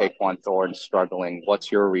heard Taquan Thornton struggling.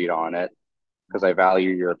 What's your read on it? Because I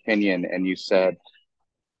value your opinion. And you said,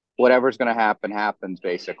 whatever's going to happen, happens,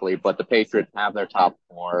 basically. But the Patriots have their top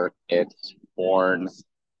 4. It's Bourne,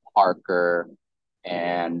 Parker,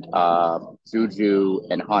 and Juju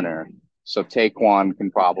and Hunter. So Taquan can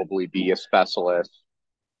probably be a specialist.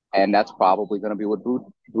 And that's probably going to be what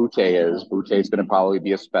Boutte is. Boutte is going to probably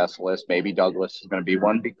be a specialist. Maybe Douglas is going to be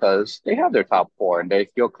one because they have their top 4 and they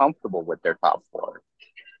feel comfortable with their top 4.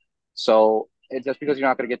 So just because you're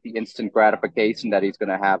not going to get the instant gratification that he's going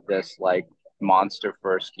to have this like monster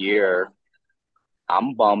first year.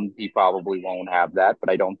 I'm bummed he probably won't have that, but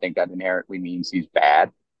I don't think that inherently means he's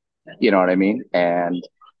bad. You know what I mean? And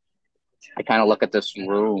I kind of look at this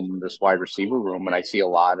room, this wide receiver room, and I see a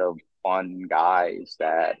lot of fun guys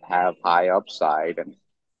that have high upside. And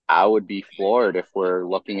I would be floored if we're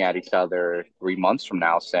looking at each other 3 months from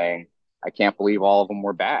now saying, I can't believe all of them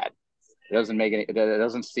were bad. It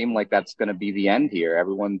doesn't seem like that's going to be the end here.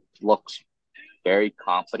 Everyone looks very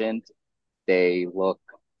confident. They look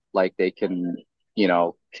like they can,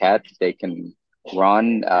 catch, they can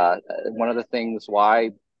run. One of the things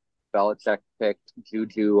why Belichick picked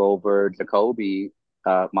Juju over Jacoby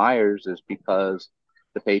Myers is because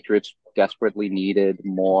the Patriots desperately needed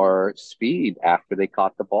more speed after they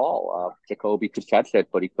caught the ball. Jacoby could catch it,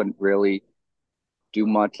 but he couldn't really do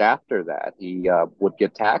much after that. He would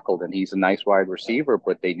get tackled, and he's a nice wide receiver,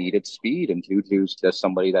 but they needed speed, and Juju's just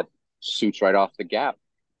somebody that shoots right off the gap.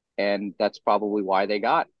 And that's probably why they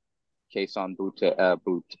got Kayson Butte.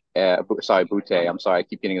 I'm sorry, I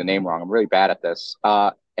keep getting the name wrong. I'm really bad at this.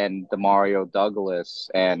 And Demario Douglas,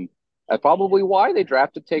 and that's probably why they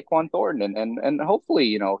drafted Tyquan Thornton. And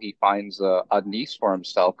hopefully, he finds a niche for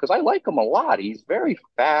himself, because I like him a lot. He's very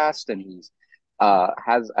fast, and he's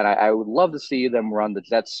I would love to see them run the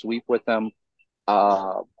jet sweep with him.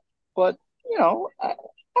 But I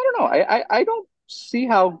don't know. I don't see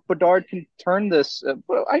how Bedard can turn this.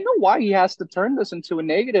 I know why he has to turn this into a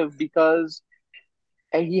negative, because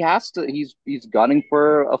he has to. He's gunning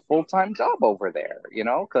for a full-time job over there.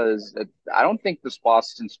 Because I don't think this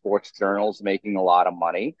Boston Sports Journal is making a lot of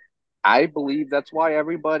money. I believe that's why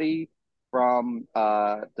everybody from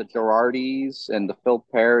the Girardis and the Phil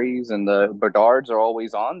Perrys and the Bedards are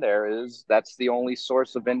always on there. That's the only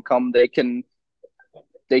source of income they can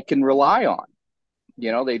rely on.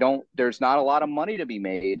 There's not a lot of money to be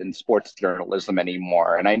made in sports journalism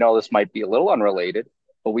anymore. And I know this might be a little unrelated,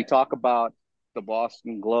 but we talk about the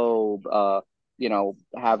Boston Globe,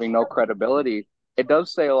 having no credibility. It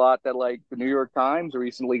does say a lot that, like, the New York Times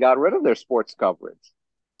recently got rid of their sports coverage.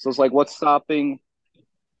 So it's like, what's stopping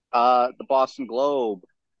the Boston Globe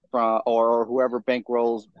from, or whoever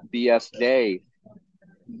bankrolls BSJ?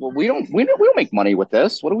 Well, we don't make money with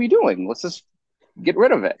this. What are we doing? Let's just get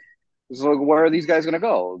rid of it. So where are these guys going to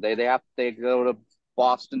go? They go to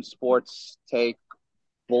Boston Sports Take,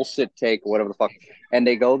 Bullshit Take, whatever the fuck, and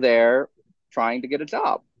they go there trying to get a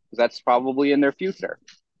job, because that's probably in their future.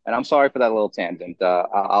 And I'm sorry for that little tangent.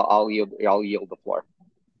 I'll yield the floor.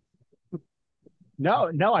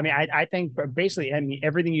 No. I mean, I think basically, I mean,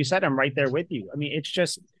 everything you said, I'm right there with you. I mean, it's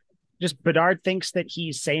just Bedard thinks that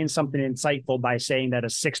he's saying something insightful by saying that a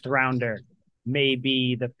sixth rounder may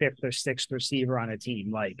be the fifth or sixth receiver on a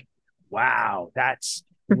team. Like, wow, that's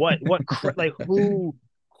like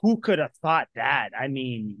who could have thought that? I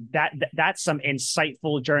mean, that's some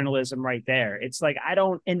insightful journalism right there. It's like,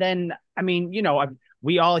 and then, I mean,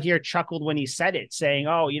 we all here chuckled when he said it, saying,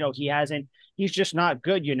 oh, he's just not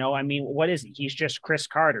good. I mean, what is he? He's just Chris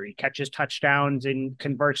Carter. He catches touchdowns and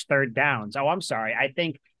converts third downs. Oh, I'm sorry. I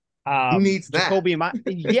think who needs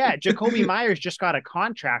that? Jacoby Myers just got a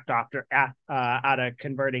contract out of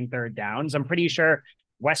converting third downs. I'm pretty sure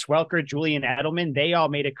Wes Welker, Julian Edelman, they all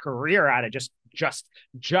made a career out of just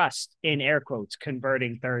in air quotes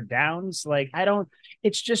converting third downs. Like,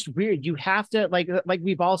 it's just weird. You have to, like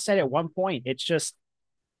we've all said at one point, it's just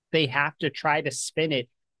they have to try to spin it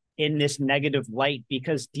in this negative light,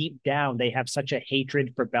 because deep down they have such a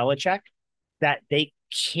hatred for Belichick that they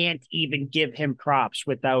can't even give him props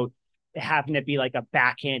without having it be like a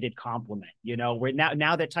backhanded compliment. Where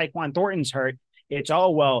now that Tyquan Thornton's hurt, it's,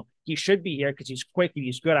 oh, well, he should be here because he's quick and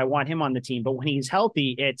he's good. I want him on the team. But when he's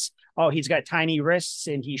healthy, it's, oh, he's got tiny wrists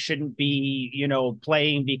and he shouldn't be,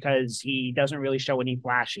 playing because he doesn't really show any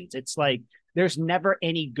flashes. It's like, there's never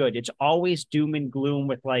any good. It's always doom and gloom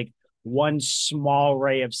with like one small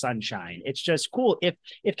ray of sunshine. It's just cool. If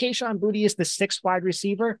Kayshon Boutte is the sixth wide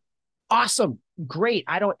receiver, awesome. Great.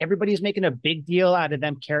 Everybody's making a big deal out of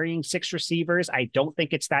them carrying six receivers. I don't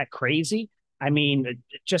think it's that crazy. I mean,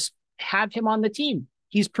 just have him on the team.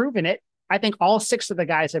 He's proven it. I think all six of the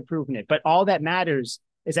guys have proven it, but all that matters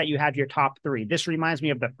is that you have your top three. This reminds me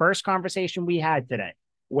of the first conversation we had today,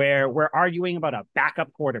 where we're arguing about a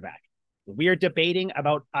backup quarterback. We're debating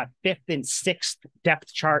about a fifth and sixth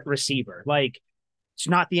depth chart receiver. Like, it's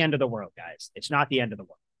not the end of the world, guys. It's not the end of the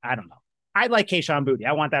world. I don't know. I like Kayshon Boutte.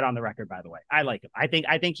 I want that on the record, by the way. I like him. I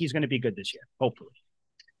think he's going to be good this year, hopefully.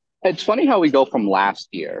 It's funny how we go from last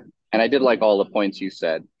year, and I did like all the points you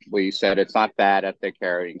said, where you said it's not bad that they're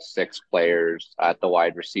carrying six players at the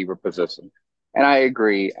wide receiver position. And I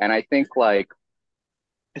agree. And I think, like,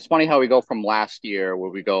 it's funny how we go from last year where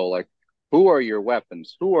we go like, who are your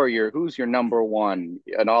weapons? Who's your number one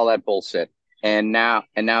and all that bullshit. And now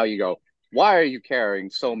you go, why are you carrying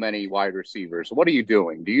so many wide receivers? What are you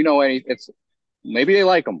doing? Do you know any? It's maybe they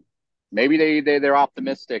like them. Maybe they're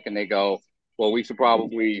optimistic and they go, well,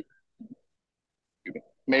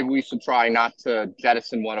 maybe we should try not to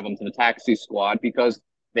jettison one of them to the taxi squad because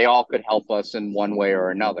they all could help us in one way or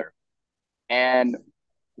another. And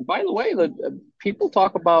by the way, the people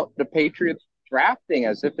talk about the Patriots drafting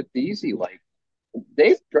as if it's easy. Like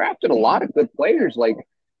they've drafted a lot of good players. Like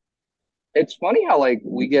it's funny how like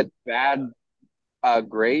we get bad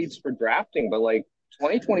grades for drafting, but like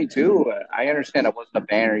 2022, I understand it wasn't a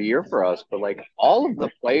banner year for us, but like all of the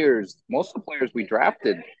players, most of the players we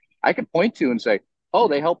drafted, I could point to and say, oh,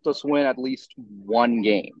 they helped us win at least one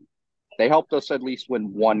game. They helped us at least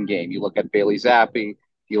win one game. You look at Bailey Zappi,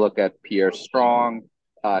 you look at Pierre Strong,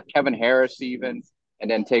 Kevin Harris, even, and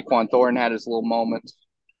then Taquan Thornton had his little moments.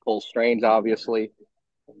 Cole Strange, obviously,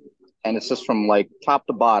 and it's just from like top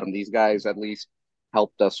to bottom. These guys at least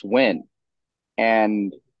helped us win,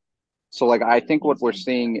 and so like I think what we're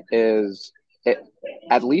seeing is it,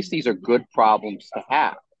 at least these are good problems to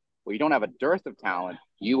have. Well, you don't have a dearth of talent.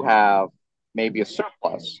 You have maybe a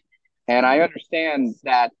surplus. And I understand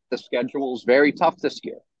that the schedule is very tough this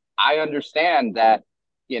year. I understand that,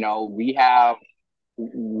 we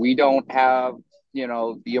don't have,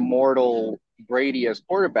 the immortal Brady as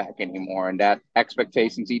quarterback anymore and that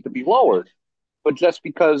expectations need to be lowered. But just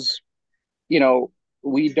because, you know,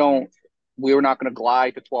 we don't, we're not going to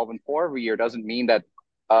glide to 12-4 every year doesn't mean that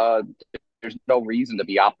uh, there's no reason to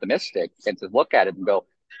be optimistic and to look at it and go,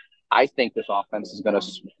 I think this offense is going to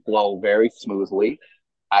flow very smoothly.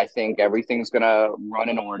 I think everything's going to run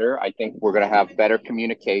in order. I think we're going to have better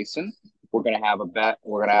communication. We're going to have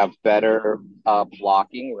we're going to have better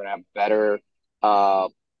blocking. We're going to have better.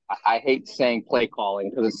 I hate saying play calling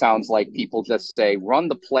because it sounds like people just say run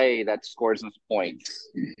the play that scores us points,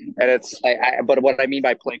 and but what I mean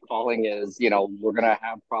by play calling is we're going to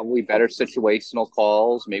have probably better situational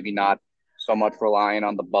calls, maybe not so much relying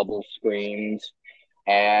on the bubble screens,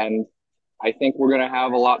 and I think we're going to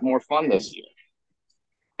have a lot more fun this year.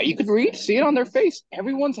 You could see it on their face.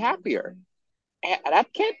 Everyone's happier. And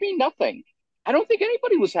that can't be nothing. I don't think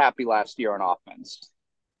anybody was happy last year on offense.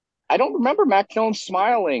 I don't remember Mac Jones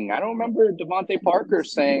smiling. I don't remember Devontae Parker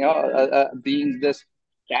saying, being this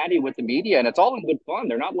catty with the media. And it's all in good fun.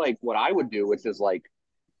 They're not like what I would do, which is like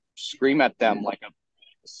scream at them like a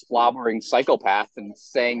slobbering psychopath and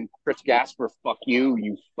saying, Chris Gasper, fuck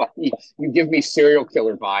you. You give me serial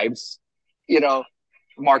killer vibes.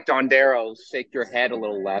 Mark Dondero, shake your head a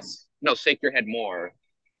little less. No, shake your head more.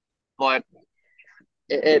 But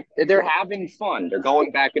they're having fun. They're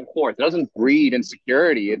going back and forth. It doesn't breed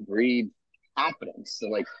insecurity. It breeds confidence. So,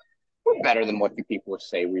 like, we're better than what you people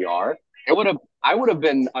say we are. I would have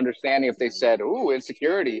been understanding if they said, "Ooh,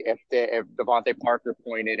 insecurity." If Devontae Parker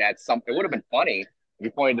pointed at something, it would have been funny. If he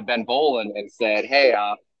pointed to Ben Bolin and said, "Hey,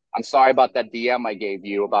 I'm sorry about that DM I gave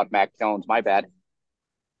you about Mac Jones. My bad."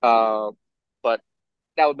 But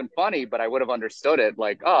that would have been funny. But I would have understood it.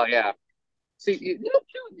 Like, oh yeah. See,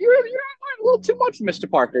 you're a little too much, Mr.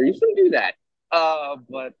 Parker. You shouldn't do that.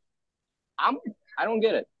 But I don't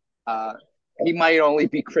get it. He might only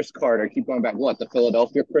be Chris Carter. Keep going back. What, the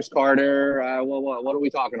Philadelphia Chris Carter? What are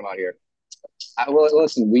we talking about here? Well,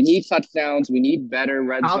 listen, we need touchdowns. We need better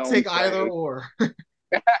red zone. I'll take either or.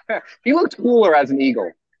 He looked cooler as an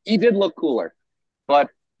Eagle. He did look cooler, but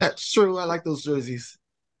that's true. I like those jerseys.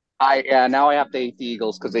 Now I have to hate the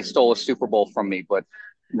Eagles because they stole a Super Bowl from me. But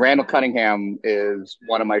Randall Cunningham is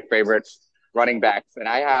one of my favorite running backs, and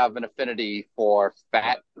I have an affinity for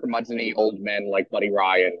fat, curmudgeon-y old men like Buddy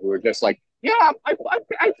Ryan, who are just like, yeah,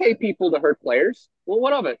 I pay people to hurt players. Well,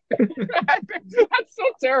 what of it? That's so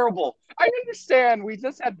terrible. I understand. We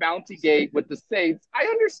just had Bounty Gate with the Saints. I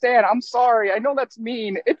understand. I'm sorry. I know that's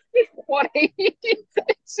mean. It's just funny.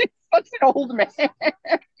 It's such an old man.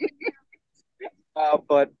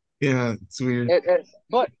 But yeah, it's weird.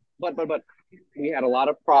 But we had a lot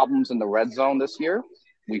of problems in the red zone this year.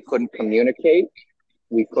 We couldn't communicate.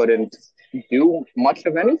 We couldn't do much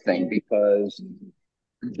of anything because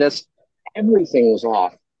just everything was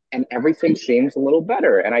off and everything seems a little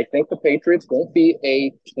better. And I think the Patriots won't be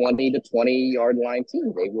a 20 to 20-yard line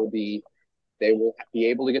team. They will be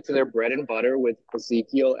able to get to their bread and butter with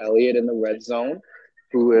Ezekiel Elliott in the red zone,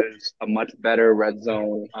 who is a much better red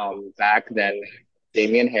zone back than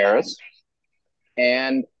Damian Harris.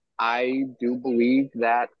 And I do believe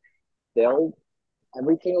that they'll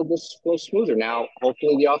everything will just flow smoother. Now,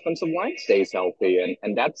 hopefully the offensive line stays healthy.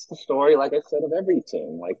 And that's the story, like I said, of every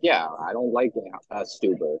team. Like, yeah, I don't like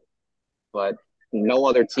Stuber, but no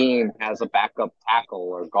other team has a backup tackle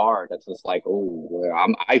or guard that's just like, oh,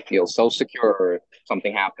 I feel so secure if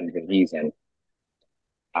something happens and he's in.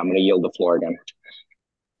 I'm going to yield the floor again.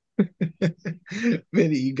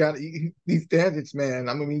 Vinny, you got these tangents, man.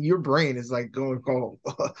 I mean, your brain is like going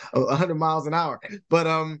 100 miles an hour. But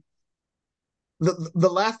the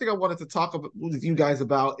last thing I wanted to talk about with you guys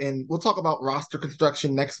about, and we'll talk about roster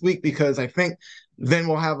construction next week because I think then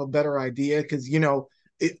we'll have a better idea. Because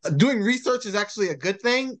doing research is actually a good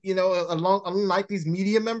thing. Unlike these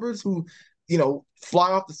media members who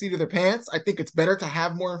fly off the seat of their pants, I think it's better to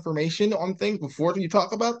have more information on things before you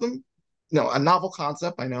talk about them. A novel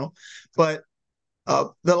concept, I know. But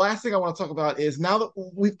the last thing I want to talk about is, now that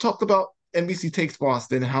we've talked about NBC Takes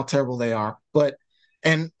Boston and how terrible they are,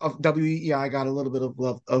 and of WEEI got a little bit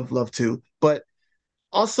of love too, but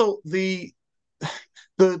also the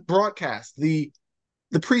broadcast, the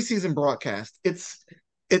preseason broadcast, it's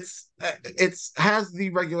has the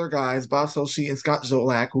regular guys, Bob Sochi and Scott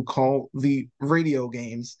Zolak, who call the radio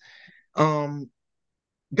games.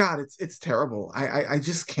 God, it's terrible. I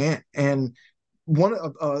just can't. And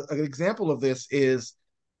an example of this is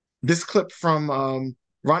this clip from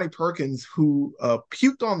Ronnie Perkins, who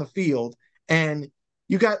puked on the field, and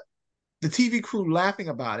you got the TV crew laughing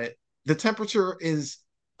about it. The temperature is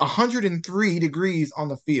 103 degrees on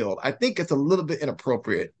the field. I think it's a little bit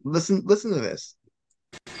inappropriate. Listen to this.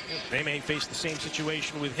 They may face the same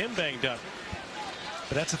situation with him banged up.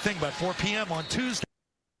 But that's the thing, about 4 p.m. on Tuesday.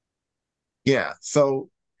 Yeah, so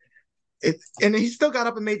and he still got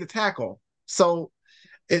up and made the tackle. So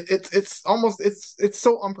it's almost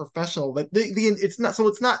so unprofessional that it's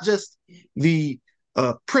not just the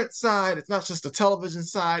print side, it's not just the television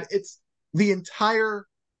side, it's the entire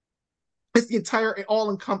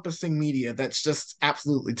all-encompassing media that's just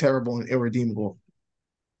absolutely terrible and irredeemable.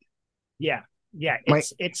 Yeah,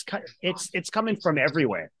 it's coming from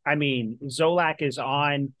everywhere. I mean, Zolak is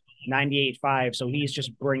on 98.5, so he's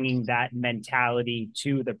just bringing that mentality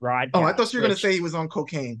to the broadcast. Oh, I thought you were going to say he was on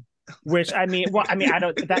cocaine. Which I mean, I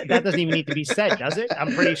don't. That doesn't even need to be said, does it?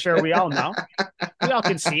 I'm pretty sure we all know. We all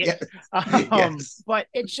can see it. Yes. Yes. But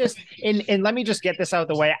it's just, and let me just get this out of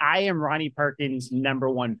the way. I am Ronnie Perkins'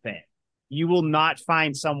 #1 fan. You will not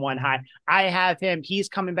find someone high. I have him. He's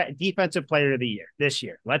coming back, defensive player of the year this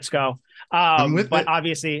year. Let's go. But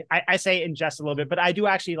obviously, I say it in jest a little bit, but I do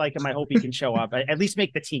actually like him. I hope he can show up, at least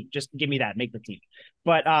make the team. Just give me that, make the team.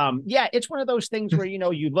 But yeah, it's one of those things where,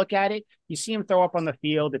 you look at it, you see him throw up on the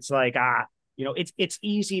field. It's like, it's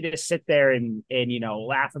easy to sit there and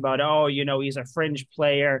laugh about, he's a fringe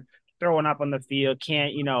player throwing up on the field.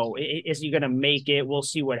 Can't, is he going to make it? We'll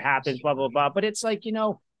see what happens, blah, blah, blah. But it's like,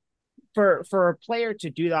 for a player to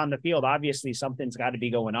do that on the field, obviously something's got to be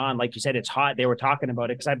going on. Like you said, it's hot. They were talking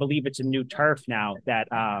about it because I believe it's a new turf now that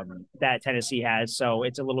Tennessee has. So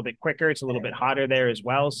it's a little bit quicker. It's a little bit hotter there as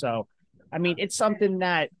well. So, I mean, it's something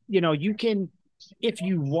that, you can, if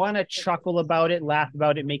you want to chuckle about it, laugh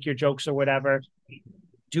about it, make your jokes or whatever,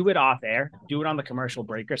 do it off air, do it on the commercial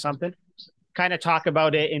break or something, kind of talk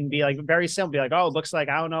about it and be like, very simple, be like, oh, it looks like,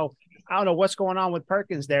 I don't know what's going on with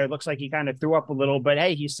Perkins there. It looks like he kind of threw up a little, but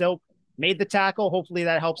hey, he still made the tackle. Hopefully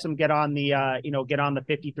that helps him get on the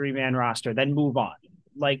 53-man roster, then move on.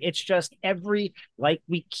 Like, it's just like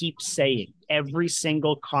we keep saying, every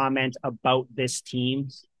single comment about this team,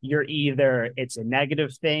 it's a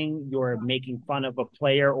negative thing, you're making fun of a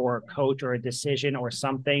player or a coach or a decision or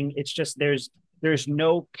something. It's just, there's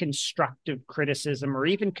no constructive criticism or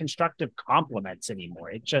even constructive compliments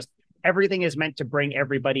anymore. It's just, everything is meant to bring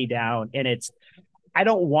everybody down. And I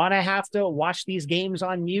don't want to have to watch these games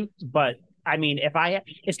on mute, but I mean,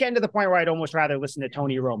 it's getting to the point where I'd almost rather listen to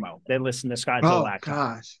Tony Romo than listen to Scott Zolak. Oh,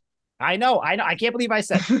 gosh. I know. I can't believe I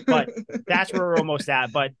said it, but that's where we're almost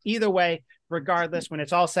at. But either way, regardless, when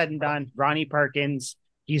it's all said and done, Ronnie Perkins,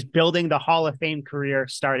 he's building the Hall of Fame career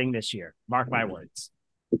starting this year. Mark my words.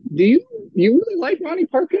 Do you really like Ronnie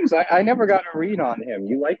Perkins? I never got a read on him.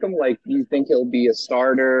 You like him? Like, do you think he'll be a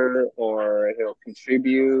starter or he'll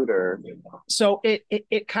contribute? Or so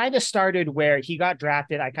it kind of started where he got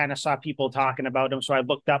drafted. I kind of saw people talking about him, so I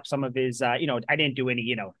looked up some of his. I didn't do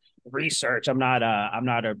any research. I'm not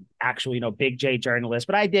a actual big J journalist,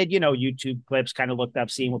 but I did YouTube clips. Kind of looked up,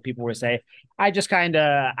 seeing what people were saying. I just kind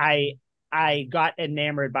of I got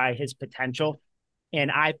enamored by his potential. And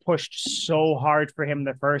I pushed so hard for him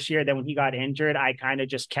the first year that when he got injured, I kind of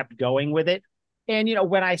just kept going with it. And,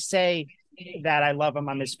 when I say that I love him,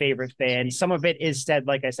 I'm his favorite fan. Some of it is said,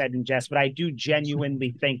 like I said, in jest, but I do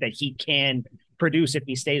genuinely think that he can produce if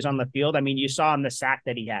he stays on the field. I mean, you saw in the sack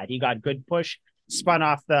that he had. He got good push, spun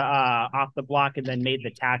off the block, and then made the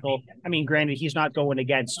tackle. I mean, granted, he's not going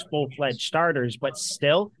against full-fledged starters, but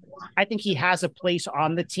still, I think he has a place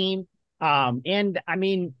on the team. And I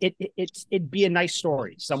mean, it'd be a nice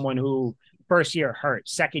story. Someone who first year hurt,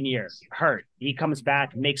 second year hurt, he comes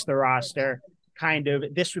back, makes the roster. Kind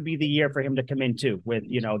of, this would be the year for him to come into with,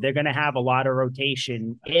 they're going to have a lot of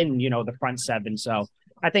rotation in, the front seven. So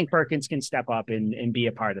I think Perkins can step up and be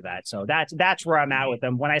a part of that. So that's where I'm at with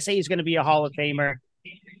him. When I say he's going to be a Hall of Famer,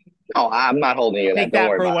 no, I'm not holding you. Take that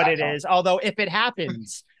for what it is. Although if it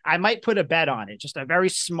happens, I might put a bet on it, just a very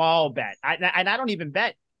small bet. And I don't even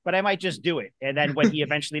bet, but I might just do it. And then when he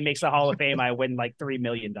eventually makes the Hall of Fame, I win like $3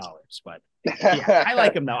 million. But yeah, I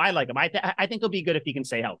like him though. I like him. I think he'll be good if he can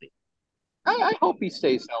stay healthy. I hope he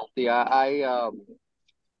stays healthy. I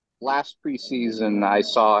last preseason I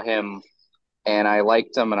saw him and I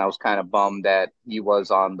liked him, and I was kind of bummed that he was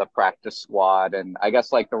on the practice squad. And I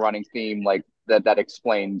guess like the running theme, like that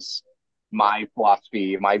explains my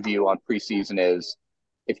philosophy, my view on preseason is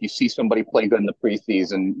if you see somebody play good in the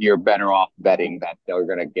preseason, you're better off betting that they're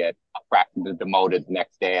going to get demoted the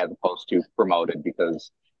next day as opposed to promoted,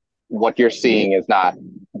 because what you're seeing is not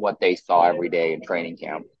what they saw every day in training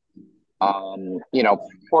camp.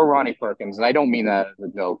 Poor Ronnie Perkins, and I don't mean that as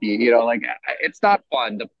a joke. It's not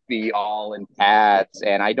fun to be all in pads,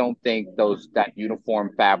 and I don't think that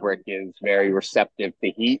uniform fabric is very receptive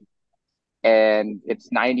to heat. And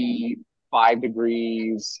it's 95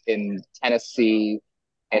 degrees in Tennessee,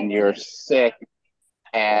 and you're sick.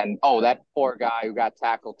 And that poor guy who got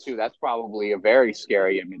tackled too. That's probably a very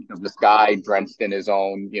scary image of this guy drenched in his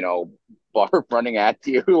own, barf running at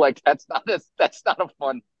you. Like that's not a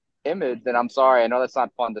fun image. And I'm sorry, I know that's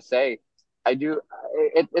not fun to say. I do.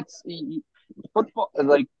 It's football.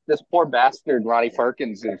 Like this poor bastard Ronnie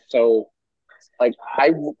Perkins is so. Like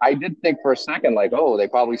I did think for a second, like, oh, they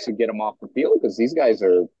probably should get him off the field because these guys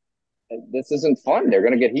are. This isn't fun. They're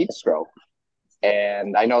going to get heat stroke.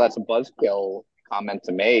 And I know that's a buzzkill comment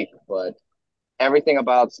to make, but everything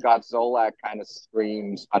about Scott Zolak kind of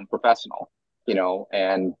screams unprofessional,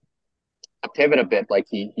 and to pivot a bit, like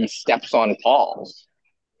he steps on calls.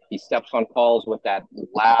 He steps on calls with that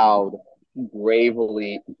loud,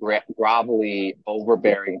 grovelly,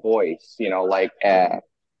 overbearing voice, and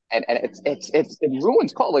it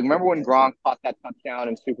ruins call. Like, remember when Gronk caught that touchdown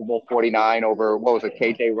in Super Bowl 49 over, what was it,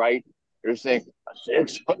 KJ Wright? You're saying a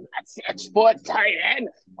 6-foot tight end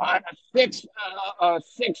on a 6'2"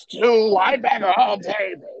 linebacker. Oh,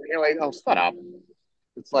 baby. You're like, oh, shut up.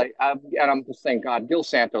 It's like, and I'm just saying, God, Gil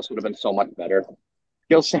Santos would have been so much better.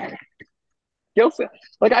 Gil Santos.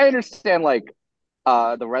 Like, I understand, like,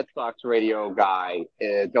 the Red Sox radio guy,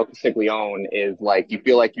 Joe Castiglione, is like, you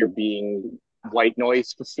feel like you're being white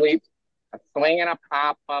noise to sleep. A swing and a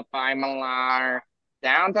pop-up by Millar.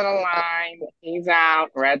 Down to the line, he's out.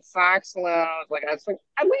 Red Sox lose. Like, at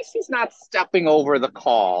least he's not stepping over the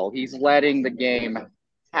call. He's letting the game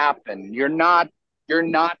happen. You're not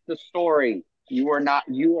the story. You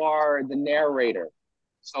are the narrator.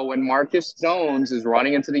 So when Marcus Jones is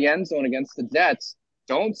running into the end zone against the Jets,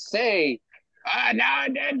 don't say, now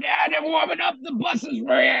they're warming up the buses.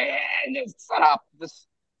 Just shut up. Just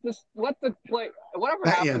let the play. Whatever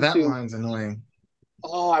happens. That line's annoying.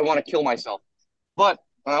 Oh, I want to kill myself. But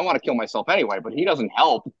I want to kill myself anyway, but he doesn't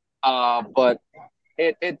help. But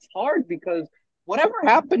it's hard because whatever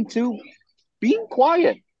happened to being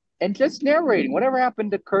quiet and just narrating? Whatever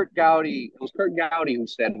happened to Kurt Gowdy? It was Kurt Gowdy who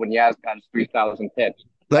said when Yaz got his 3,000 picks.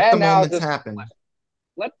 Let the moments happen.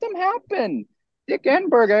 Let them happen. Dick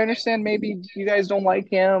Enberg, I understand maybe you guys don't like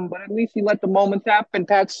him, but at least he let the moments happen.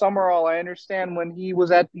 Pat Summerall, I understand when he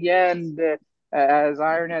was at the end, as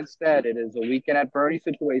Ironhead said, it is a weekend at Bernie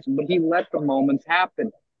situation, but he let the moments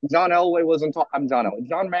happen. John Elway wasn't talking.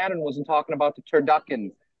 John Madden wasn't talking about the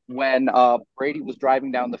turducken when Brady was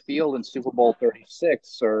driving down the field in Super Bowl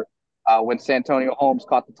 36, or when Santonio Holmes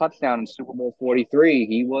caught the touchdown in Super Bowl 43.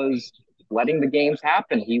 He was letting the games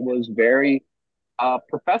happen. He was very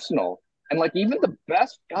professional. And like even the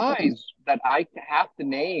best guys that I have to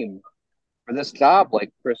name for this job, like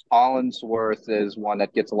Chris Collinsworth is one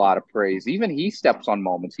that gets a lot of praise. Even he steps on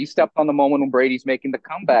moments. He stepped on the moment when Brady's making the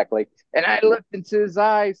comeback. And I looked into his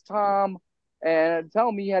eyes, Tom, and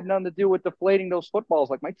tell me he had nothing to do with deflating those footballs.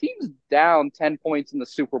 Like, my team's down 10 points in the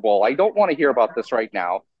Super Bowl. I don't want to hear about this right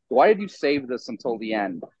now. Why did you save this until the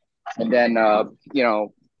end? And then,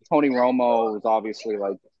 Tony Romo is obviously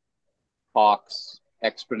like talks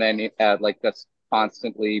exponentially, that's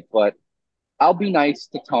constantly, but I'll be nice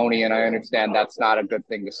to Tony, and I understand that's not a good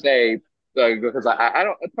thing to say, because I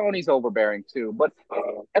don't. Tony's overbearing too, but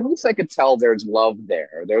at least I could tell there's love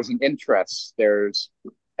there. There's an interest.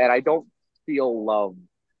 And I don't feel love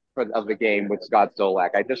of the game with Scott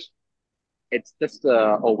Zolak. It's just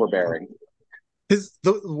overbearing.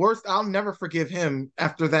 The worst. I'll never forgive him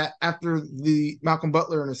after the Malcolm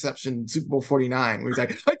Butler interception, Super Bowl 49, where he's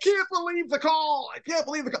like, "I can't believe the call. I can't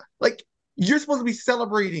believe the call." Like, you're supposed to be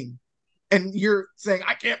celebrating, and you're saying,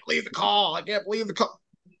 "I can't believe the call. I can't believe the call."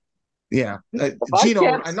 Yeah, Gino.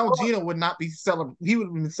 I know Gino would not be celebrating. He would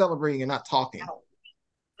have been celebrating and not talking.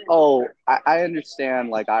 Oh, I understand.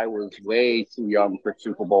 Like, I was way too young for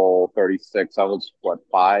Super Bowl 36. I was, what,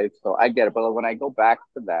 5? So I get it. But when I go back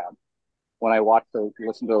to that, when I listen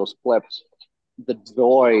to those clips, the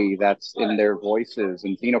joy that's in their voices,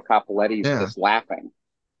 and Gino Cappelletti's just laughing.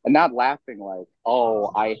 And not laughing like,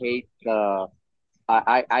 oh, I hate the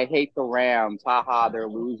Rams. Haha, they're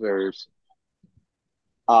losers.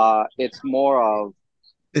 It's more of,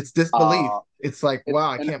 it's disbelief. It's like,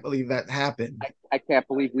 wow, I can't believe that happened. I can't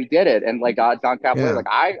believe we did it. And like John Cavalier, like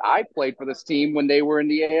I played for this team when they were in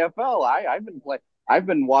the AFL. I've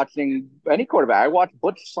been watching any quarterback. I watched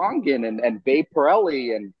Butch Songin and Babe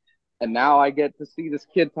Pirelli, and now I get to see this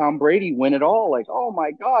kid Tom Brady win it all. Like, oh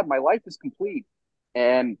my God, my life is complete,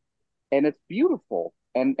 and it's beautiful.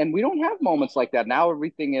 And we don't have moments like that now.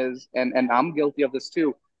 Everything is, and I'm guilty of this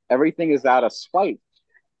too. Everything is out of spite.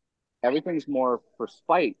 Everything's more for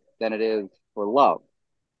spite than it is for love.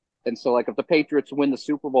 And so, like, if the Patriots win the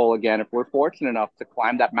Super Bowl again, if we're fortunate enough to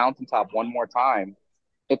climb that mountaintop one more time,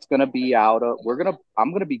 it's going to be I'm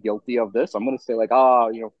going to be guilty of this. I'm going to say, like,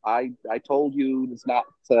 oh, I told you not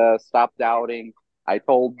to stop doubting. I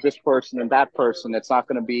told this person and that person. It's not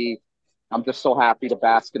going to be, I'm just so happy to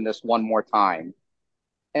bask in this one more time.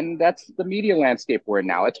 And that's the media landscape we're in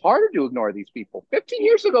now. It's harder to ignore these people. 15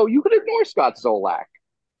 years ago, you could ignore Scott Zolak.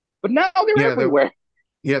 But now they're everywhere.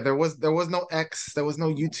 There was no X, there was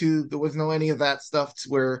no YouTube, there was no any of that stuff to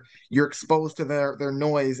where you're exposed to their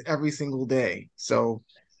noise every single day. So,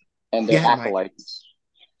 and they're acolytes,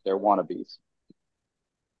 they're wannabes.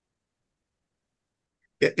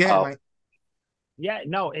 Mike. Yeah,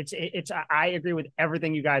 no, it's I agree with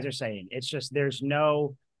everything you guys are saying. It's just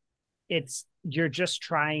you're just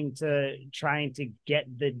trying to get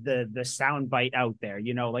the sound bite out there.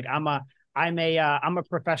 Like I'm a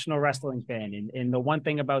professional wrestling fan, and the one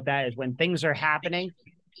thing about that is when things are happening,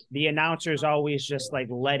 the announcers always just like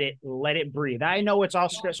let it breathe. I know it's all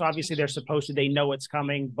script, so obviously they know it's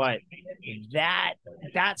coming, but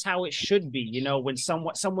that's how it should be. When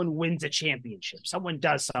someone wins a championship, someone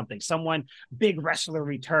does something, someone big wrestler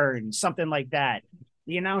returns, something like that.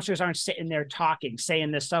 The announcers aren't sitting there talking, saying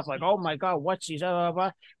this stuff like, oh my God, what's these?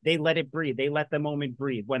 They let it breathe. They let the moment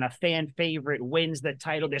breathe. When a fan favorite wins the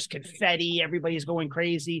title, there's confetti. Everybody's going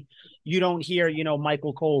crazy. You don't hear,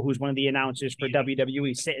 Michael Cole, who's one of the announcers for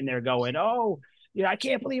WWE, sitting there going, oh, I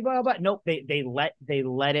can't believe, Nope, they let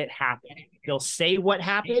it happen. They'll say what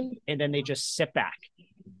happened, and then they just sit back.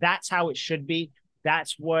 That's how it should be.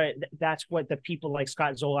 That's what the people like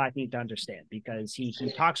Scott Zolak need to understand, because he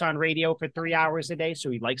talks on radio for 3 hours a day,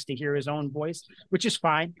 so he likes to hear his own voice, which is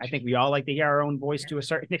fine. I think we all like to hear our own voice to a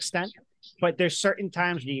certain extent, but there's certain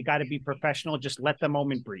times where you got to be professional. Just let the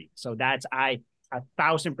moment breathe. So I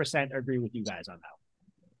 1,000% agree with you guys on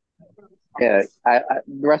that. Yeah,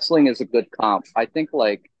 wrestling is a good comp. I think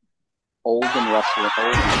like old wrestling.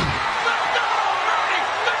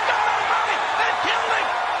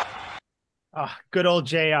 Oh, good old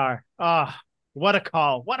JR. Oh, what a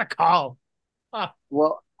call. What a call. Oh.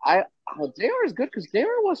 Well, JR is good because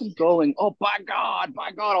JR wasn't going, oh, by God,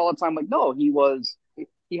 all the time. Like, no,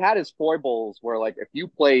 he had his foibles where, like, if you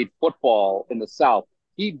played football in the South,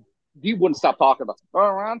 he wouldn't stop talking about, oh,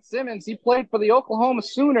 Ron Simmons, he played for the Oklahoma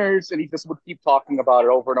Sooners, and he just would keep talking about it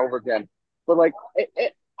over and over again. But, like,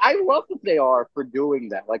 I love that they are for doing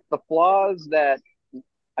that. Like, the flaws that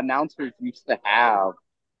announcers used to have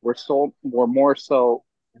were more so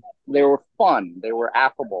they were fun, they were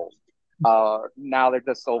affable. Now they're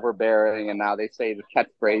just overbearing, and now they say the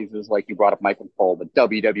catchphrases like you brought up Michael Cole, the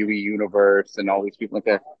WWE universe, and all these people like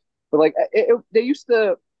that. But like they used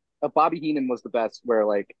to, Bobby Heenan was the best, where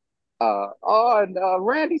like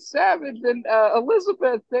Randy Savage and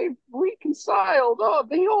Elizabeth, they've reconciled. Oh,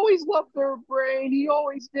 they always loved their brain. He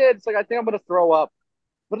always did. It's like, I think I'm gonna throw up.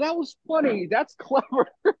 But that was funny. That's clever.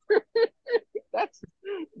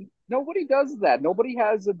 Nobody does that. Nobody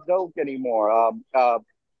has a joke anymore.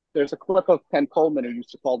 There's a clip of Ken Coleman, who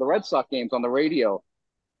used to call the Red Sox games on the radio,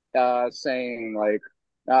 saying like,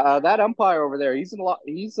 That umpire over there, he's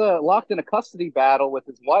locked in a custody battle with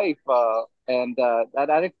his wife, and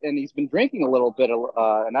he's been drinking a little bit,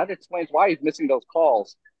 and that explains why he's missing those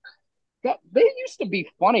calls. They used to be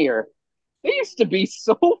funnier. They used to be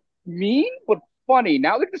so mean but funny.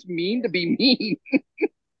 Now they're just mean to be mean.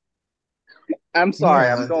 I'm sorry,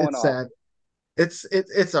 I'm Yeah, going it's off. sad. It's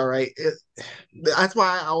all right. That's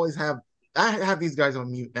why I have these guys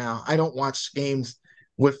on mute now. I don't watch games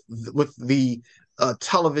with the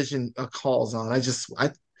television calls on. I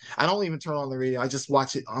don't even turn on the radio. I just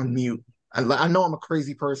watch it on mute. I know I'm a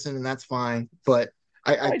crazy person, and that's fine, but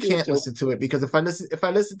I I do it can't too. listen to it because if I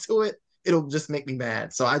listen to it, it'll just make me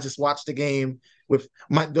mad. So I just watch the game with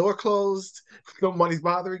my door closed. Nobody's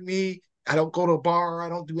bothering me. I don't go to a bar. I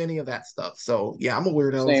don't do any of that stuff. So yeah, I'm a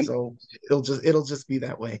weirdo. Same. So it'll just be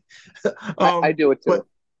that way. I do it But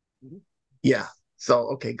too. yeah. So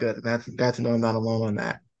okay, good. That's to know I'm not alone on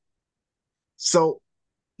that. So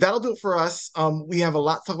that'll do it for us. We have a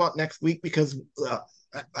lot to talk about next week because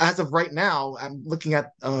as of right now, I'm looking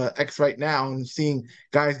at X right now and seeing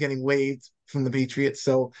guys getting waived from the Patriots.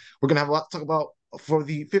 So we're gonna have a lot to talk about for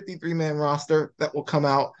the 53-man roster that will come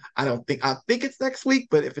out. I think it's next week,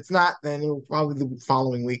 but if it's not, then it'll probably be the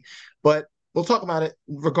following week. But we'll talk about it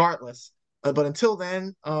regardless. But until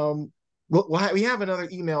then, we have another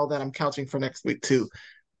email that I'm couching for next week too.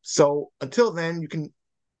 So until then, you can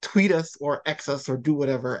tweet us or X us or do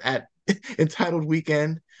whatever at entitled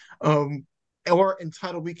weekend or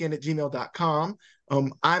entitledweekend@gmail.com.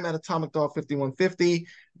 I'm at Atomic Dog 5150.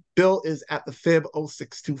 Bill is at the Fib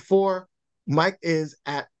 0624. Mike is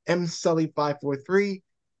at msully543.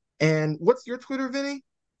 And what's your Twitter, Vinny?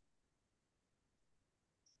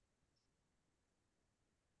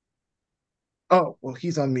 Oh, well,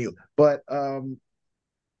 he's on mute. But I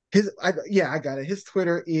got it. His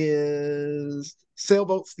Twitter is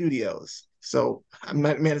Sailboat Studios. So I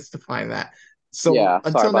managed to find that. So Yeah, sorry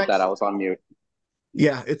until about that. next, I was on mute.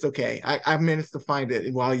 yeah, it's okay. I managed to find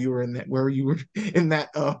it while you were in that where you were in that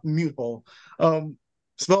mute hole.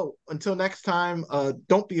 So until next time,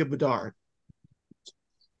 don't be a bedard.